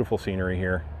 absolutely beautiful scenery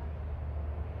here.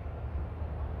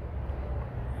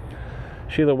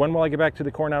 Sheila, when will I get back to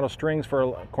the Coronado Strings for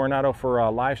a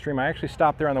live stream? I actually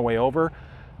stopped there on the way over.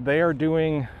 They are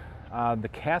doing, the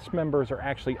cast members are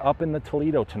actually up in the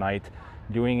Toledo tonight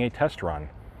doing a test run.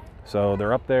 So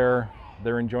they're up there,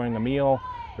 they're enjoying a meal.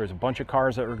 There's a bunch of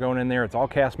cars that are going in there. It's all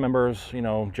cast members, you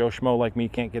know, Joe Schmo like me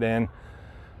can't get in.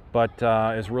 But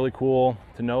it's really cool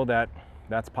to know that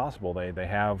that's possible. They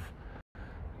have,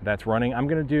 that's running. I'm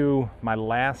gonna do my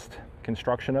last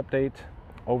construction update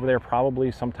over there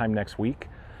probably sometime next week.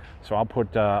 So I'll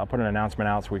put an announcement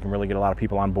out so we can really get a lot of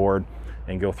people on board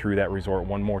and go through that resort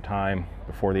one more time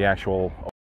before the actual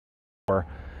tour,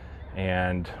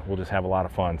 and we'll just have a lot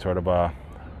of fun, sort of a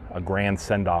grand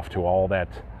send-off to all that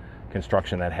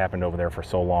construction that happened over there for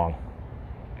so long.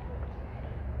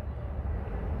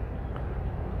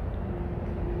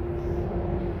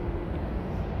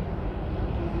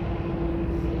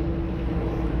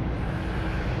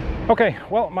 Okay,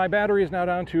 well, my battery is now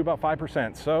down to about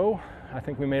 5%, so I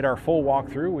think we made our full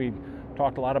walkthrough. We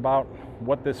talked a lot about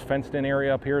what this fenced-in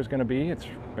area up here is going to be. It's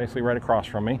basically right across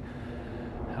from me.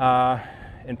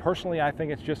 And personally, I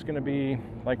think it's just going to be,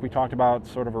 like we talked about,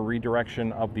 sort of a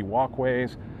redirection of the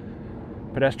walkways,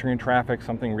 pedestrian traffic,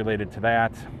 something related to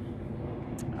that.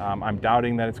 I'm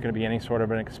doubting that it's going to be any sort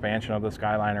of an expansion of the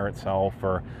Skyliner itself,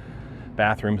 or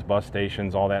bathrooms, bus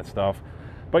stations, all that stuff.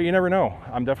 But you never know.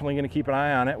 I'm definitely going to keep an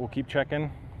eye on it. We'll keep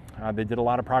checking. They did a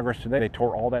lot of progress today. They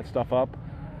tore all that stuff up.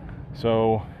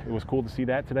 So it was cool to see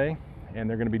that today. And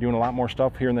they're going to be doing a lot more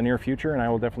stuff here in the near future, and I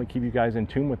will definitely keep you guys in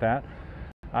tune with that.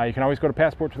 You can always go to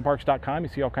passporttotheparks.com. You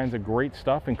see all kinds of great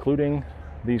stuff, including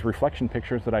these reflection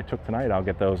pictures that I took tonight. I'll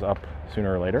get those up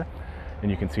sooner or later,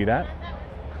 and you can see that.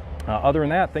 Other than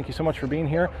that, thank you so much for being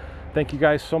here. Thank you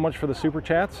guys so much for the super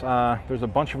chats. There's a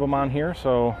bunch of them on here,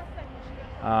 so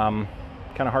kind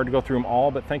of hard to go through them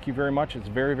all, but thank you very much. It's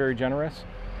very, very generous.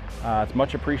 It's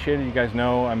much appreciated. You guys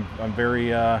know I'm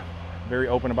very very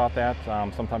open about that.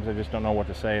 Sometimes I just don't know what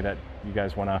to say, that you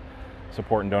guys want to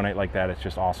support and donate like that. It's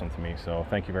just awesome to me, so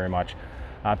thank you very much.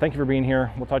 Thank you for being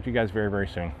here. We'll talk to you guys very, very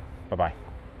soon. Bye-bye.